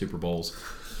 4 straight Super Bowls.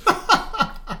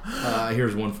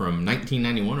 Here's one from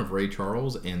 1991 of Ray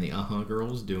Charles and the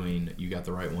Girls doing You Got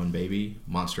the Right One Baby,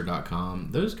 Monster.com.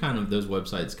 Those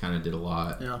websites kind of did a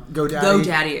lot. Yeah. GoDaddy.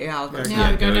 GoDaddy, yeah.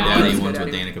 Yeah, GoDaddy GoDaddy. ones with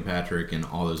GoDaddy. Danica Patrick and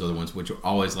all those other ones, which are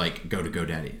always like go to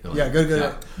GoDaddy. They're like, Yeah, go to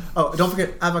GoDaddy. Oh, don't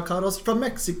forget avocados from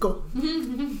Mexico.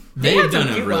 They've had some done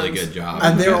a cute really ones. good job.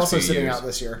 And in the they're past also few sitting years. out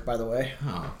this year, by the way.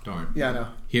 Oh, darn. Yeah, I know.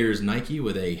 Here's Nike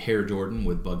with a Hair Jordan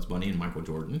with Bugs Bunny and Michael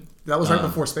Jordan. That was right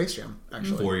before Space Jam,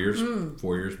 actually. 4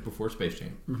 years before Space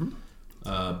Jam.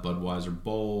 Budweiser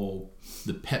Bowl,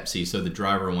 the Pepsi. So the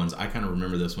driver ones, I kind of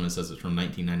remember this one. It says it's from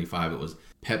 1995. It was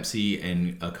Pepsi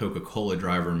and a Coca-Cola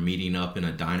driver meeting up in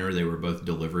a diner. They were both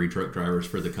delivery truck drivers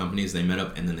for the companies. They met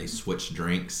up and then they switched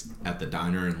drinks at the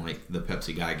diner, and like the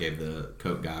Pepsi guy gave the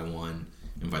Coke guy one,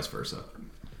 and vice versa.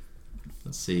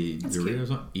 Let's see,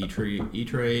 Doritos,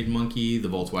 E-Trade, Monkey, the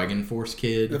Volkswagen Force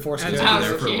Kid. The Force That's Kid. been Oh,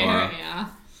 there for a cute, while. yeah.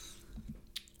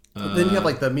 Then you have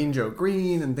like the Mean Joe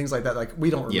Green and things like that. Like we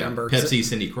don't Yeah, remember. 'cause Pepsi,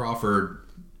 Cindy Crawford.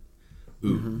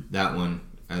 Ooh, that one.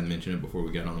 I had mentioned it before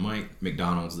we got on the mic.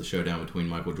 McDonald's, the showdown between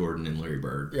Michael Jordan and Larry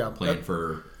Bird. Yeah, playing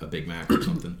for a Big Mac or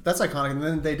something. That's iconic. And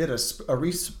then they did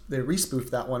they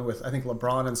re-spoofed that one with I think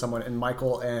LeBron and someone, and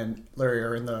Michael and Larry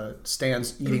are in the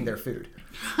stands eating their food.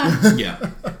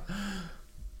 Yeah.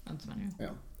 That's funny. Yeah.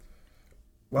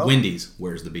 Well. Wendy's,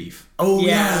 where's the beef? Oh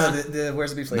Yeah. yeah. The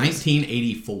where's the beef ladies?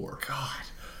 1984. God.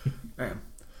 Man.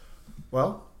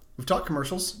 Well, we've talked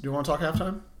commercials. Do you want to talk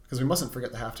halftime? Because we mustn't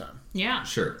forget the halftime. Yeah.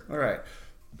 Sure. All right.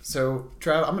 So,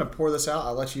 Trav, I'm going to pour this out.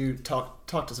 I'll let you talk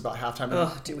to us about halftime.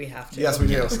 Ugh, do we have to? Yes, we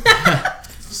do.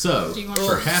 So, Do you want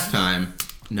for to- halftime,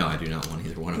 no, I do not want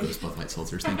either one of those Bud Light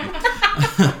seltzers. Thank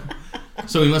you.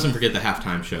 So, we mustn't forget the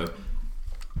halftime show.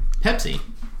 Pepsi,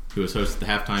 who has hosted the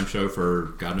halftime show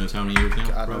for God knows how many years now.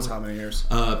 God knows probably. how many years.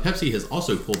 Pepsi has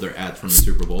also pulled their ads from the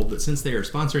Super Bowl, but since they are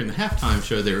sponsoring the halftime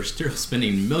show, they are still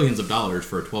spending millions of dollars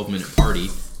for a 12-minute party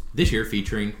this year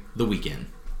featuring The Weeknd.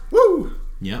 Woo!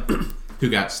 Yep. Who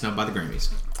got snubbed by the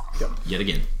Grammys. Yep. Yet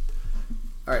again.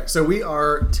 All right. So, we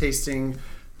are tasting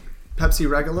Pepsi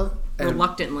Regular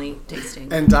Reluctantly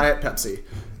tasting. and Diet Pepsi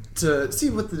to see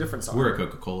what the difference are. We're a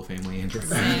Coca-Cola family, Andrew.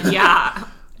 Yeah.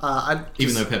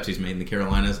 Even though Pepsi's made in the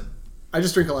Carolinas. I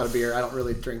just drink a lot of beer. I don't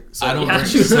really drink soda. I don't Yeah, drink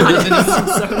she's sodas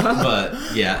not anymore.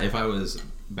 But yeah, if I was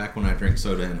back when I drank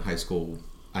soda in high school,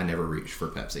 I never reached for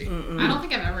Pepsi. I don't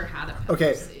think I've ever had a Pepsi.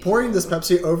 Okay, pouring this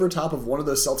Pepsi over top of one of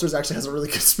those seltzers actually has a really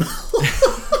good smell.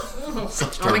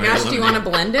 Oh my gosh, do you want to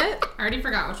blend it? I already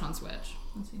forgot which one's which.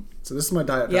 Let's see. So this is my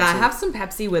Diet Pepsi. Yeah, I have some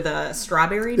Pepsi with a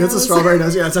strawberry nose. It's a strawberry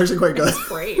nose. Yeah, it's actually quite good.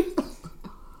 Great.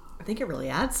 I think it really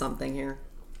adds something here.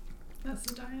 That's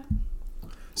the diet.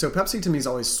 So Pepsi to me is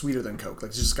always sweeter than Coke. Like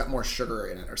it's just got more sugar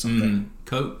in it or something.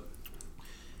 Coke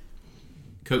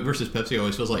versus Pepsi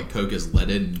always feels like Coke is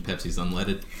leaded and Pepsi's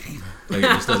unleaded. Like it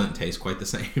just doesn't taste quite the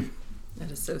same.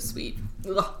 That is so sweet.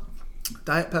 Ugh.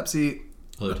 Diet Pepsi,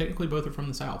 Although technically both are from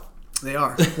the South. they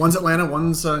are. One's Atlanta,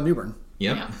 one's New Bern.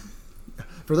 Yep. Yeah.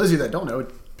 For those of you that don't know,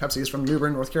 Pepsi is from New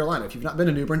Bern, North Carolina. If you've not been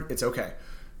to New Bern, it's okay.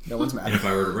 No one's And mad. if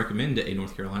I were to recommend a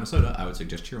North Carolina soda, I would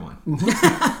suggest Cheerwine.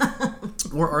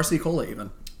 Or RC Cola even.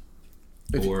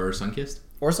 Or Sunkist.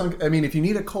 Or if you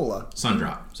need a cola,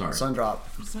 Sundrop, sorry. Sundrop.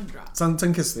 Sundrop.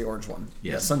 Sunkist is the orange one.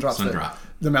 Yes, Sundrop's Sundrop.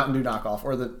 the Mountain Dew knockoff,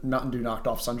 or the Mountain Dew knocked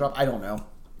off Sundrop. I don't know.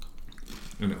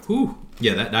 Whew.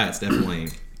 Yeah, that diet's definitely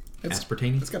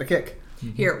aspartame. It's got a kick.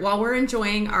 Here, while we're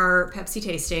enjoying our Pepsi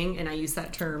tasting, and I use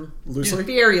that term Loosely?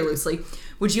 very loosely,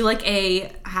 would you like a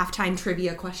halftime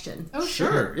trivia question? Oh,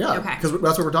 sure. Yeah. Okay. Because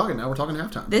that's what we're talking now. We're talking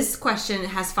halftime. This question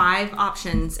has 5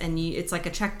 options, and it's like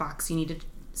a checkbox. You need to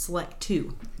select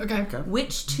 2. Okay.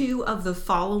 Which 2 of the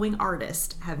following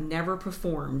artists have never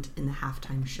performed in the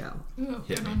halftime show? Ooh,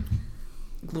 Hit good me. one.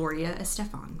 Gloria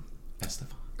Estefan,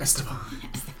 Esteban.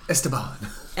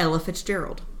 Ella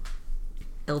Fitzgerald,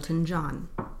 Elton John,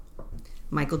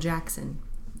 Michael Jackson,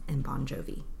 and Bon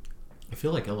Jovi. I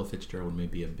feel like Ella Fitzgerald may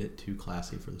be a bit too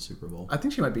classy for the Super Bowl. I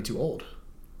think she might be too old.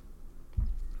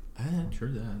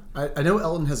 True that. I know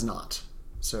Elton has not.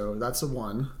 So that's a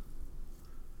 1.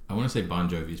 I want to say Bon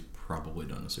Jovi's probably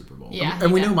done a Super Bowl. Yeah.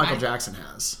 And we he know did. Michael Jackson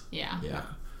has. Yeah. Yeah.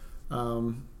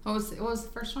 What was the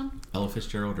first one? Ella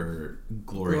Fitzgerald or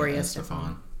Gloria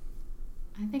Estefan?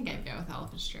 I think I'd go with Ella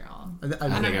Fitzgerald.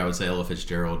 I think I would say Ella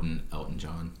Fitzgerald and Elton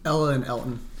John. Ella and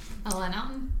Elton. Ella and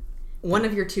Elton? One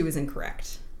of your 2 is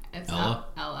incorrect. It's Ella?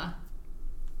 Ella.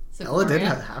 So Ella did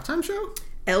Gloria? have a halftime show?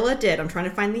 Ella did. I'm trying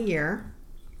to find the year.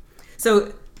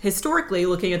 So, historically,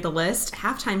 looking at the list,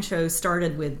 halftime shows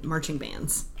started with marching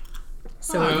bands.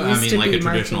 So it used to like be a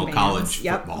traditional marching college bands.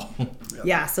 Yep. football.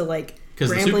 Yeah, so like Because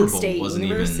the Grambling Super Bowl State wasn't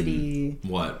University.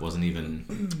 wasn't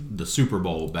even the Super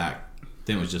Bowl back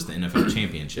then. It was just the NFL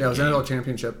championship. Yeah, it was game. NFL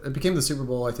championship. It became the Super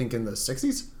Bowl, I think, in the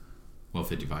 60s. Well,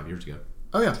 55 years ago.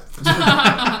 Oh, yeah.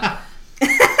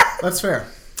 That's fair.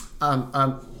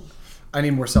 I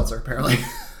need more seltzer, apparently.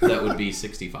 That would be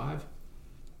 65?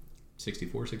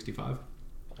 64, 65?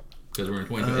 Because we're in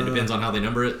 20. It depends on how they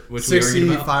number it, which we argued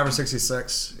about. 65 or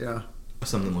 66, yeah.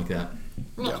 Something like that.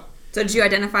 Yeah. So did you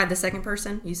identify the second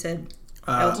person? You said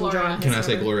Elton Gloria. John. Can I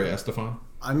say Gloria Estefan?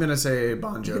 I'm going to say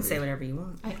Bon You can say Jovi. whatever you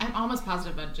want. I'm almost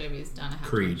positive Bon Jovi's done a halftime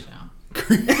Creed. show.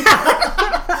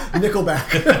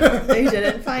 Nickelback. They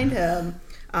didn't find him.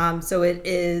 So it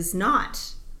is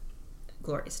not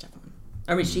Gloria Estefan.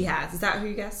 I mean, she has. Is that who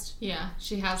you guessed? Yeah,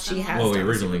 she has. She done has. one. Well, we done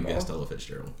the originally Super Bowl. guessed Ella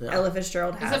Fitzgerald. Yeah. Ella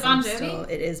Fitzgerald has it Bon him Jovi? still.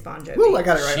 It is Bon Jovi. Woo, I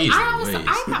got it right. Jeez.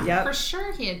 I thought Yep. for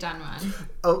sure he had done one.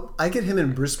 Oh, I get him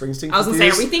and Bruce Springsteen I was going to say,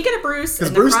 are we confused. thinking of Bruce? Because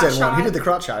and the Bruce crotch did one. He shot? did the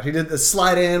crotch shot. He did the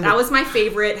slide in. That was my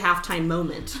favorite halftime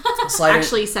moment. slide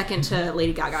Actually, second to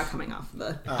Lady Gaga coming off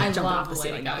the I jumping love off the the Lady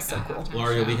ceiling. That was so Gaga cool. halftime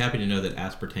Laura, you'll be show. happy to know that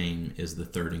aspartame is the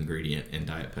third ingredient in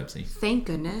Diet Pepsi. Thank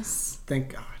goodness.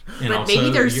 Thank God. And But also,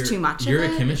 maybe there's you're- too much of You're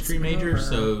it. a chemistry It's major, more-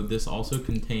 so this also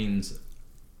contains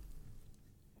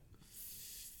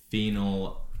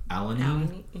phenylalanine.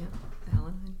 Alanine? Yeah,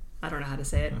 alanine. I don't know how to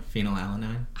say it.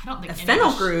 Phenylalanine. I don't think A any phenyl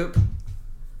of us- group.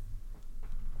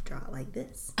 Draw it like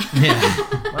this. Yeah.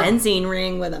 Benzene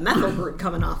ring with a methyl group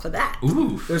coming off of that.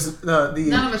 Ooh. There's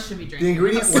None of us should be drinking. the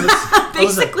ingredient this. list. what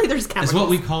was it? Basically, there's chemicals. That's what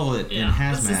we call it in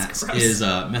Yeah, this is hazmat gross. is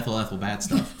methyl ethyl bad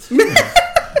stuff.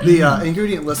 The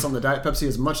ingredient list on the Diet Pepsi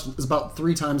is about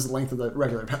 3 times the length of the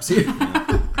regular Pepsi.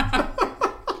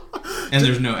 And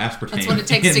there's no aspartame. That's what it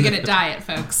takes to in get it. a diet,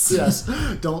 folks. Yes.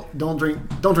 Don't drink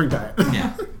Diet.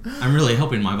 Yeah. I'm really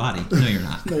helping my body. No, you're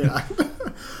not. No, you're not.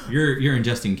 You're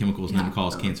ingesting chemicals known to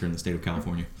cause cancer in the state of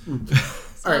California.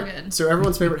 So All right. good. So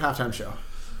everyone's favorite halftime show.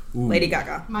 Lady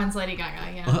Gaga. Mine's Lady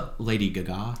Gaga, yeah. Lady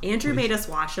Gaga. Andrew made us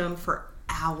watch them for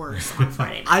hours on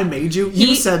Friday night. I made you.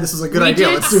 You said this was a good We idea.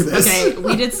 did- Let's do this. Okay,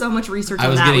 we did so much research I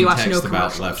on was that. We getting watched no text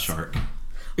about commercials. Left Shark.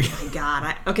 Oh my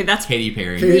God. Okay, that's Katy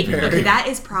Perry. Katy Perry. Okay, that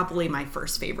is probably my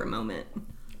first favorite moment.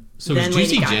 So Then was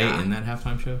Lady Juicy J Gaga. in that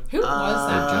halftime show? Who was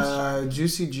that?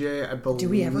 Juicy J, I believe. Do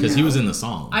we ever Because he know? was in the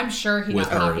song. I'm sure he with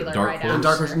got her popular Dark right Horse. after.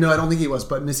 Dark Horse. No, I don't think he was,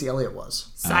 but Missy Elliott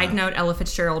was. Side note, Ella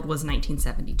Fitzgerald was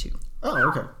 1972. Oh,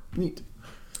 okay. Neat.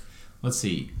 Let's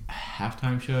see.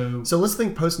 Halftime show. So let's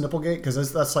think post Nipplegate,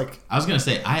 because that's like. I was going to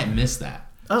say, I had missed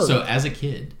that. Oh. So as a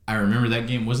kid, I remember that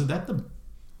game. Was it that the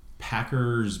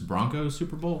Packers Broncos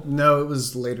Super Bowl? No, it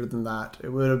was later than that. It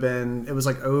would have been. It was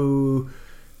like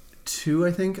 02,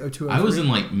 I think. 02, I was in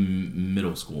like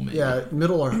middle school, maybe. Yeah,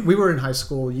 we were in high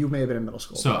school. You may have been in middle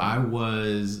school. So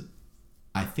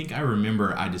I think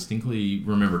I distinctly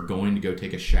remember going to go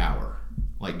take a shower.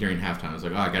 Like during halftime, I was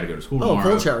like, "Oh, I got to go to school tomorrow."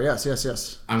 Cold shower, yes.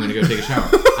 I'm going to go take a shower.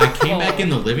 I came back in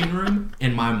the living room,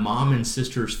 and my mom and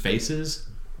sister's faces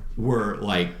were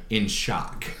like in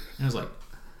shock. And I was like,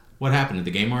 "What happened? Did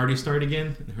the game already start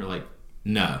again?" And they were like,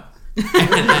 "No,"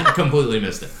 and I completely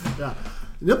missed it. Yeah,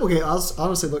 Nipplegate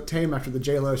honestly looked tame after the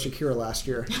J-Lo Shakira last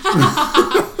year.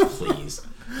 Please.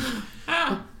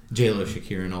 J-Lo,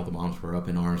 Shakira, and all the moms were up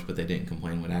in arms, but they didn't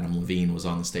complain when Adam Levine was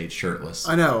on the stage shirtless.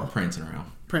 I know. Prancing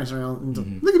around.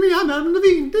 And look at me, I'm Adam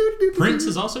Levine. Prince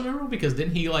is also memorable because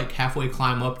didn't he like halfway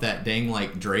climb up that dang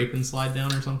like drape and slide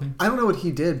down or something? I don't know what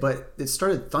he did, but it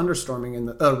started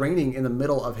thunderstorming raining in the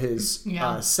middle of his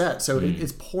set. So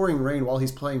it's pouring rain while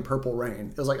he's playing Purple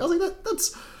Rain. I was like,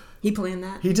 that's... He planned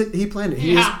that? He planned it.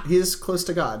 He is close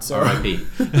to God. So R.I.P.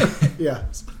 Yeah.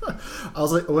 I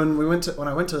was like, when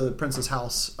I went to Prince's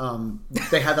house,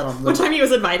 they had that on. One time he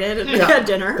was invited and they had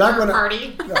dinner.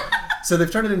 Party. So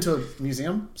they've turned it into a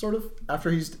museum, sort of,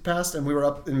 after he's passed. And we were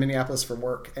up in Minneapolis for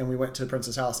work, and we went to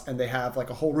Prince's house, and they have like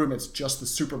a whole room. It's just the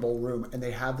Super Bowl room, and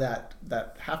they have that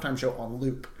halftime show on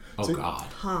loop. Oh, God.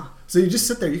 Huh. So you just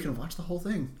sit there, you can watch the whole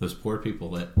thing. Those poor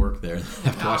people that work there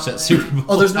have to watch that Super Bowl.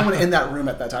 Oh, there's no one in that room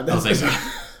at that time. Oh, thank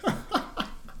God.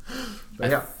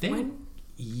 But yeah. I think,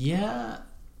 yeah,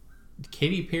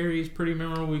 Katy Perry's pretty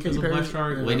memorable because of Perry, Last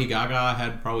Star. yeah. Lady Gaga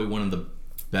had probably one of the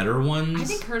better ones. I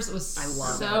think hers was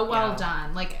love so it, well yeah.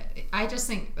 done. Like, I just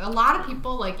think a lot of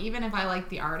people, like, even if I like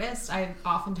the artist, I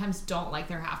oftentimes don't like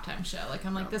their halftime show. Like,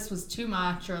 I'm like, this was too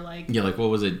much, or like... Yeah, like, what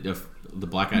was it? If the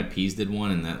Black Eyed Peas did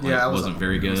one, and that wasn't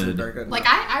very good. Wasn't very good. Like,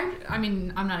 I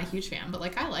mean, I'm not a huge fan, but,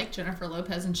 like, I like Jennifer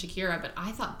Lopez and Shakira, but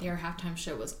I thought their halftime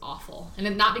show was awful.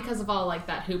 And not because of all, like,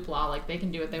 that hoopla, like, they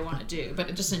can do what they want to do,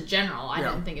 but just in general, I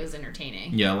didn't think it was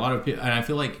entertaining. Yeah, a lot of people... And I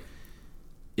feel like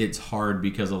it's hard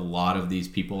because a lot of these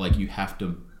people, like, you have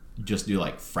to just do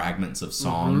like fragments of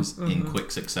songs in quick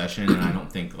succession, and I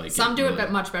don't think like some do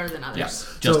it much better than others.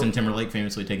 Yeah. Justin Timberlake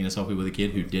famously taking a selfie with a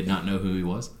kid who did not know who he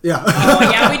was. Yeah.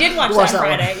 Oh, yeah, we did watch that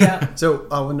Friday. Yeah. So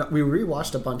when we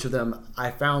rewatched a bunch of them,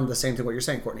 I found the same thing what you're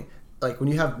saying, Courtney. Like when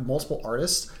you have multiple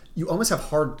artists, you almost have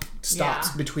hard stops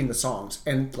between the songs,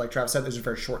 and like Travis said, there's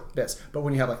very short bits. But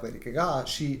when you have like Lady Gaga,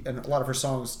 she and a lot of her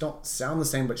songs don't sound the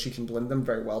same, but she can blend them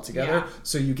very well together. Yeah.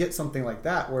 So you get something like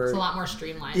that where It's a lot more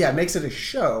streamlined. Yeah, it makes it a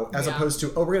show as opposed to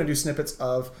we're gonna do snippets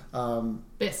of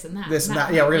this and that. this and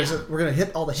that. Yeah, we're gonna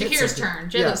hit all the hits. Shakira's turn,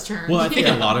 J-Lo's turn. Well, I think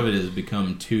a lot of it has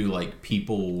become too like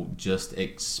people just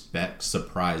expect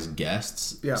surprise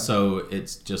guests. Yeah. So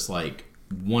it's just like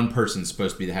one person's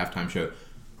supposed to be the halftime show.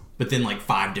 But then, like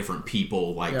 5 different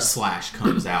people, like Slash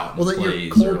comes out. And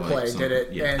plays, Coldplay did it,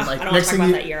 and like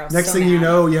next thing you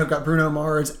know, you have got Bruno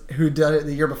Mars who did it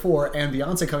the year before, and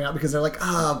Beyonce coming out because they're like,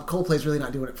 Coldplay's really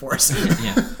not doing it for us.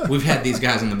 Yeah, we've had these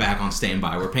guys in the back on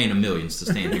standby. We're paying them millions to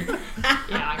stand here.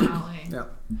 Yeah, golly. Yeah.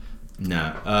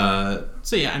 No.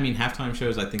 So yeah, I mean, halftime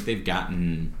shows. I think they've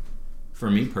gotten. For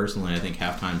me personally, I think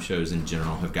halftime shows in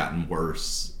general have gotten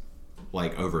worse,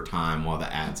 like over time, while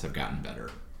the ads have gotten better.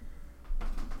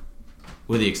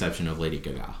 With the exception of Lady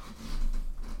Gaga.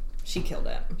 She killed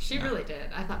it. She really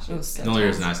did. I thought she was The only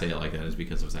reason I say it like that is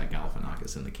because of Zach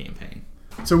Galifianakis in the campaign.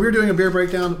 So we're doing a beer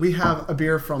breakdown. We have a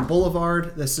beer from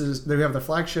Boulevard. We have the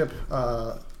flagship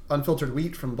unfiltered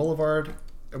wheat from Boulevard,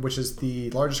 which is the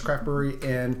largest craft brewery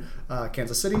in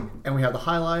Kansas City. And we have the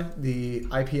High Life, the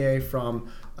IPA from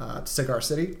Cigar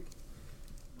City.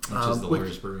 Which is the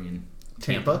largest brewery in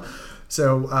Tampa.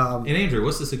 So, and Andrew,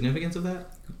 what's the significance of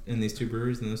that in these 2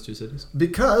 breweries in those 2 cities?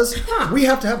 Because we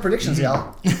have to have predictions,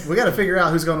 y'all. We got to figure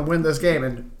out who's going to win this game,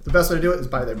 and the best way to do it is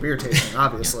by their beer tasting,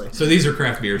 obviously. So these are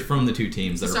craft beers from the 2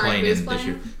 teams that are playing in this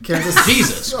year. Kansas.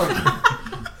 Jesus. Were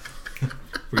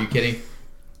you kidding?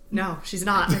 No, she's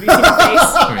not. Have you seen her face?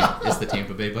 Right. It's the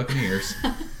Tampa Bay Buccaneers,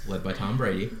 led by Tom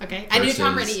Brady. Okay, I knew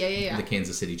Tom versus Brady. Yeah. The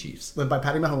Kansas City Chiefs. Led by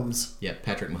Patty Mahomes. Yeah,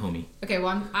 Patrick Mahomes. Okay,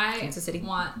 well, I Kansas City.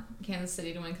 want Kansas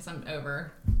City to win because I'm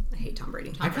over. I hate Tom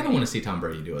Brady. I kind of want to see Tom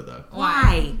Brady do it though.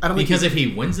 Why? I don't think Because if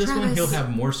he wins this one, Travis. he'll have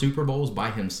more Super Bowls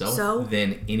by himself So?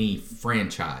 than any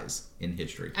franchise in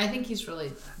history. I think he's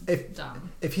really If-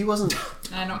 dumb. if he wasn't...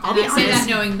 And I'll be I say that honest.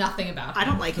 knowing nothing about him. I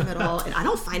don't like him at all, and I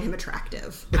don't find him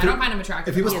attractive. I don't find him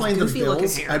attractive. If he was at all. playing the goofy looking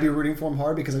Bills, hair. I'd be rooting for him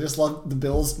hard because I just love the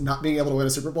Bills not being able to win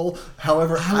a Super Bowl.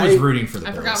 However, I was rooting for the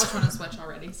I Bills. forgot which one to switch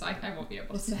already, so I won't be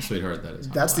able to say. Sweetheart, that is.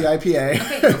 That's the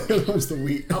IPA. The one's the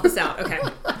wheat. Help us out. Okay.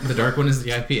 The dark one is the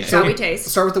IPA. Shall we taste?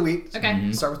 Start with the wheat.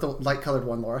 Okay. Start with the light-colored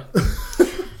one, Laura.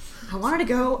 I wanted to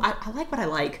go. I like what I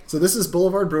like. So this is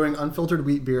Boulevard Brewing Unfiltered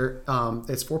Wheat Beer.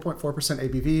 It's 4.4%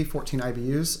 ABV, 14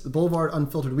 IBUs. The Boulevard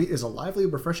Unfiltered Wheat is a lively,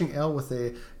 refreshing ale with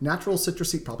a natural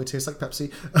citrusy, probably tastes like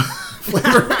Pepsi,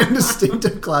 flavor and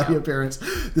distinctive cloudy appearance.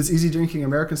 This easy-drinking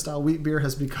American-style wheat beer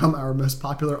has become our most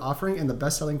popular offering and the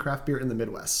best-selling craft beer in the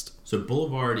Midwest. So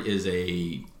Boulevard is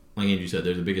like Andrew said,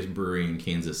 they're the biggest brewery in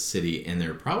Kansas City, and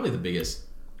they're probably the biggest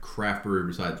craft brewery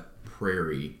besides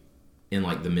Prairie in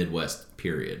like the Midwest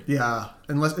period. Yeah,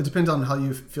 unless it depends on how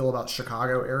you feel about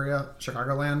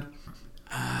Chicagoland.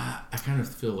 I kind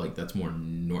of feel like that's more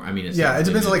north. I mean, it's Yeah, it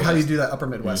depends on like how you Midwest. do that upper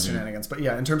Midwest shenanigans. But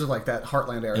yeah, in terms of like that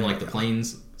heartland area. And like the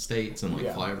Plains states and like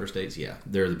Yeah. flyover states, yeah,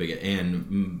 they're the biggest.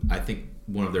 And I think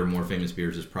one of their more famous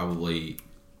beers is probably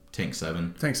Tank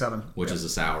 7, Tank 7. which is a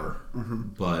sour.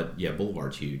 But yeah,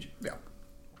 Boulevard's huge. Yeah.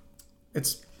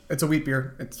 It's a wheat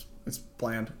beer. It's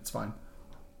bland. It's fine.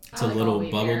 It's I a like little all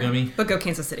wheat bubble beer. gummy. But go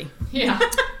Kansas City. Yeah.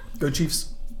 Go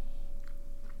Chiefs.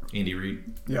 Andy Reid.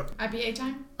 Yep. IPA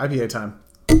time? IPA time.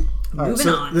 All right, Moving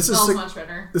so on. This is Smells much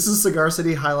better. This is Cigar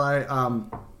City Highlight.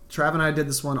 Trav and I did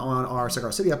this one on our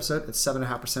Cigar City episode. It's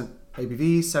 7.5%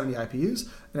 ABV, 70 IPUs.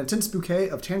 An intense bouquet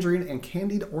of tangerine and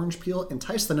candied orange peel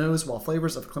entice the nose, while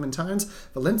flavors of clementines,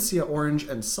 Valencia orange,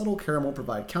 and subtle caramel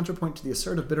provide counterpoint to the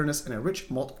assertive bitterness and a rich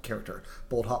malt character.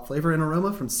 Bold hop flavor and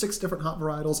aroma from 6 different hop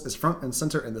varietals is front and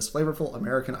center in this flavorful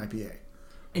American IPA.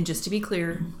 And just to be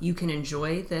clear, you can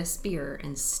enjoy this beer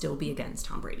and still be against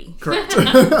Tom Brady. Correct.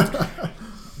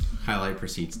 Highlight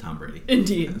precedes Tom Brady.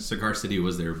 Indeed. Cigar City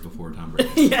was there before Tom Brady.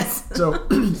 Yes. So,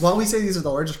 while we say these are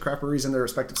the largest craft breweries in their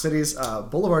respective cities,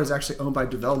 Boulevard is actually owned by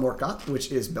Duvel Morcott,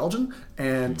 which is Belgian,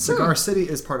 and Cigar City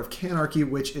is part of Canarchy,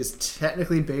 which is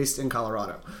technically based in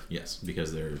Colorado. Yes,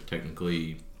 because they're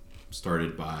technically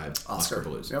started by Oscar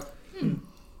Blues. Yep.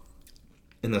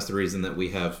 And that's the reason that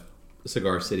we have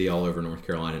Cigar City all over North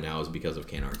Carolina now is because of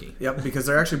Canarchy. Yep, because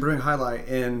they're actually brewing Highlight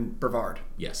in Brevard.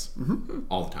 Yes.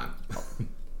 All the time.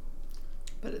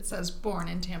 But it says born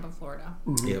in Tampa, Florida.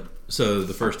 Yep. So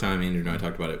the first time Andrew and I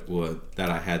talked about it that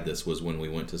I had this was when we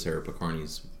went to Sarah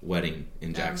Picarni's wedding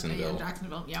in Jacksonville.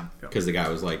 Jacksonville, yeah. Because the guy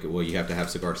was like, well, you have to have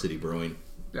Cigar City Brewing.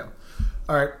 Yeah.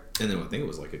 All right. And then I think it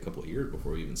was like a couple of years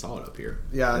before we even saw it up here.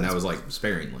 Yeah, And that it's- was like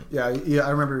sparingly. Yeah,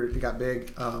 I remember it got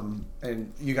big, and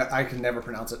I can never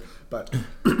pronounce it, but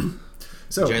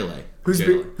so J-Lay. whose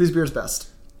J-Lay. beer's best?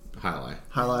 Highlight.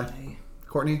 Highlight.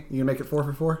 Courtney, you gonna make it 4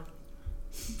 for 4?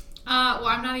 Well,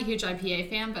 I'm not a huge IPA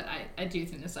fan, but I do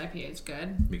think this IPA is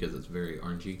good Because it's very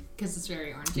orangey. because it's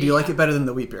very orangey. Do you like it better than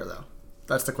the wheat beer though?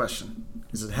 That's the question.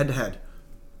 Is it head to head?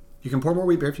 You can pour more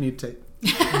wheat beer if you need to.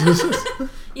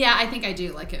 Yeah, I think I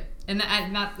do like it. And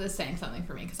that is saying something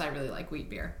for me because I really like wheat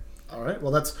beer. All right.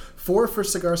 Well, that's 4 for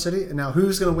Cigar City, and now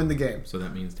who's gonna win the game? So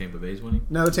that means Tampa Bay's winning?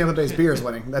 No, Tampa Bay's beer is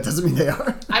winning. That doesn't mean they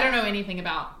are. I don't know anything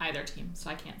about either team, so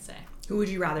I can't say. Who would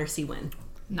you rather see win?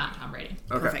 Not Tom Brady.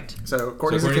 Okay. Perfect. So So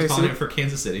Courtney's Courtney's a calling KC. it for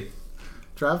Kansas City.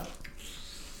 Trav.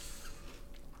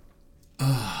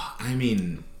 I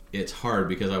mean, it's hard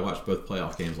because I watched both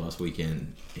playoff games last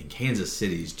weekend, and Kansas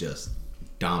City's just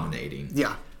dominating.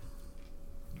 Yeah.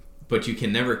 But you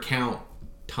can never count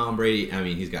Tom Brady. I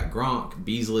mean, he's got Gronk,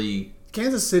 Beasley.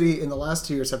 Kansas City in the last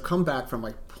 2 years have come back from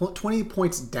like 20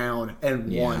 points down and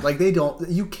won. Yeah. Like they don't.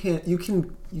 You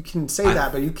can say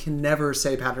that, but you can never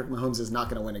say Patrick Mahomes is not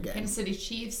going to win a game. Kansas City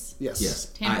Chiefs. Yes. Yes.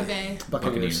 Tampa Bay.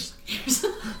 Buccaneers.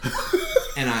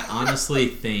 And I honestly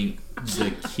think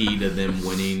the key to them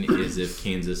winning is if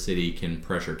Kansas City can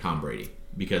pressure Tom Brady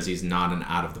because he's not an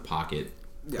out of the pocket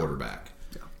quarterback.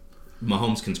 Yeah.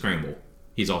 Mahomes can scramble.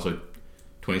 He's also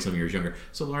 20-some years younger.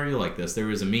 So, Laura, like this. There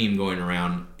was a meme going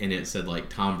around, and it said, like,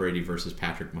 Tom Brady versus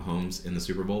Patrick Mahomes in the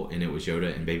Super Bowl, and it was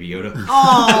Yoda and Baby Yoda.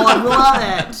 Oh, I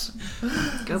love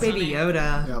it. Go Baby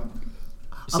Yoda. Yep.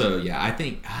 So, yeah, I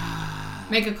think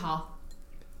Make a call.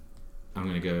 I'm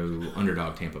going to go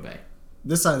underdog Tampa Bay.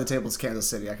 This side of the table is Kansas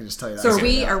City. I can just tell you that. So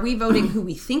are we voting who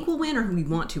we think will win or who we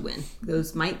want to win?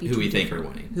 Those might be Who two we think different- are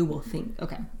winning. Who will think?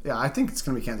 Okay. Yeah, I think it's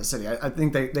going to be Kansas City. I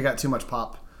think they got too much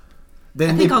pop.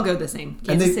 I think I'll go the same. and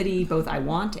Kansas they- City, both I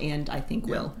want and I think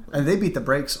will. And they beat the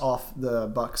brakes off the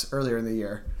Bucks earlier in the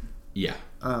year. Yeah.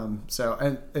 So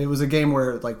and it was a game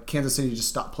where like Kansas City just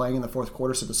stopped playing in the fourth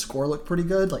quarter, so the score looked pretty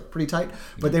good, like pretty tight.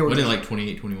 But they were Wasn't it like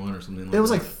 28-21 or something like that? it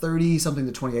was like 30 something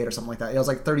to 28 or something like that. It was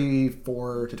like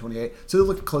 34 to 28. So it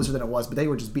looked closer than it was, but they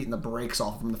were just beating the brakes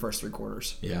off them in the first 3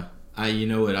 quarters. Yeah. You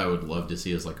know what I would love to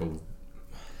see is like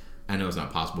I know it's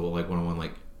not possible, but like one-on-one,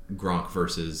 like Gronk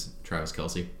versus Travis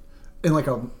Kelce. In like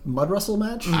a mud wrestle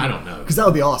match? I don't know. Because that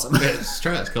would be awesome.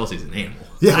 Travis Kelce's an animal.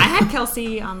 I yeah. had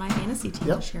Kelsey on my fantasy team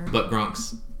Yep. this year. But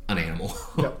Gronk's an animal.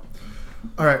 Yep.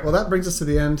 All right. Well, that brings us to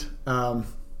the end.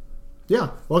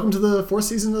 yeah, welcome to the 4th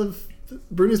season of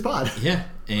Brew News Pod. Yeah,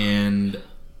 and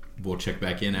we'll check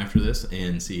back in after this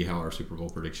and see how our Super Bowl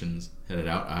predictions headed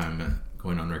out. I'm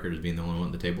going on record as being the only one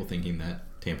at the table thinking that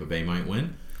Tampa Bay might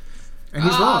win. And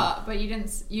he's wrong. But you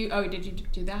didn't. Did you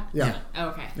do that? Yeah. Oh,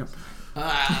 okay. Yep.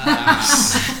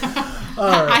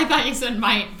 I thought you said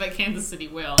might, but Kansas City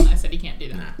will, and I said you can't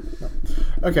do that.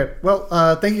 Okay, well,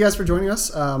 thank you guys for joining us.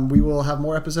 We will have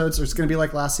more episodes. It's going to be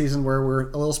like last season where we're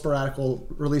a little sporadic. We'll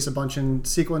release a bunch in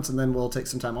sequence, and then we'll take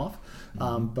some time off.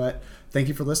 But thank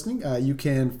you for listening. You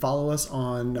can follow us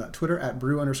on Twitter at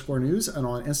brew_news and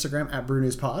on Instagram at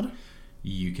brewnewspod.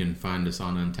 You can find us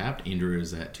on Untapped. Andrew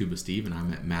is at Tuba Steve, and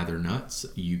I'm at Mather Nuts.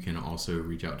 You can also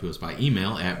reach out to us by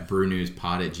email at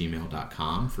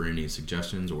brewnewspod@gmail.com for any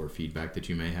suggestions or feedback that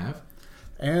you may have.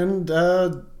 And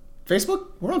Facebook?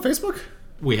 We're on Facebook?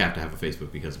 We have to have a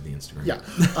Facebook because of the Instagram. Yeah.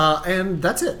 And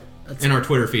that's it. And our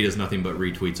Twitter feed is nothing but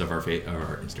retweets of our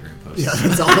Instagram posts. Yeah,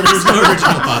 that's all it is. No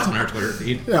original thoughts on our Twitter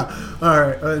feed. Yeah. All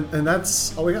right. And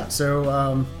that's all we got.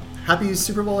 So happy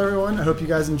Super Bowl, everyone. I hope you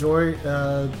guys enjoy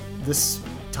this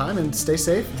time and stay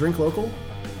safe. Drink local.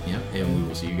 Yeah, and we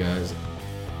will see you guys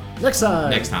next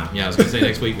time. Next time. Yeah, I was going to say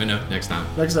next week, but no, next time.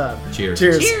 Next time. Cheers.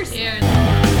 Cheers. Cheers.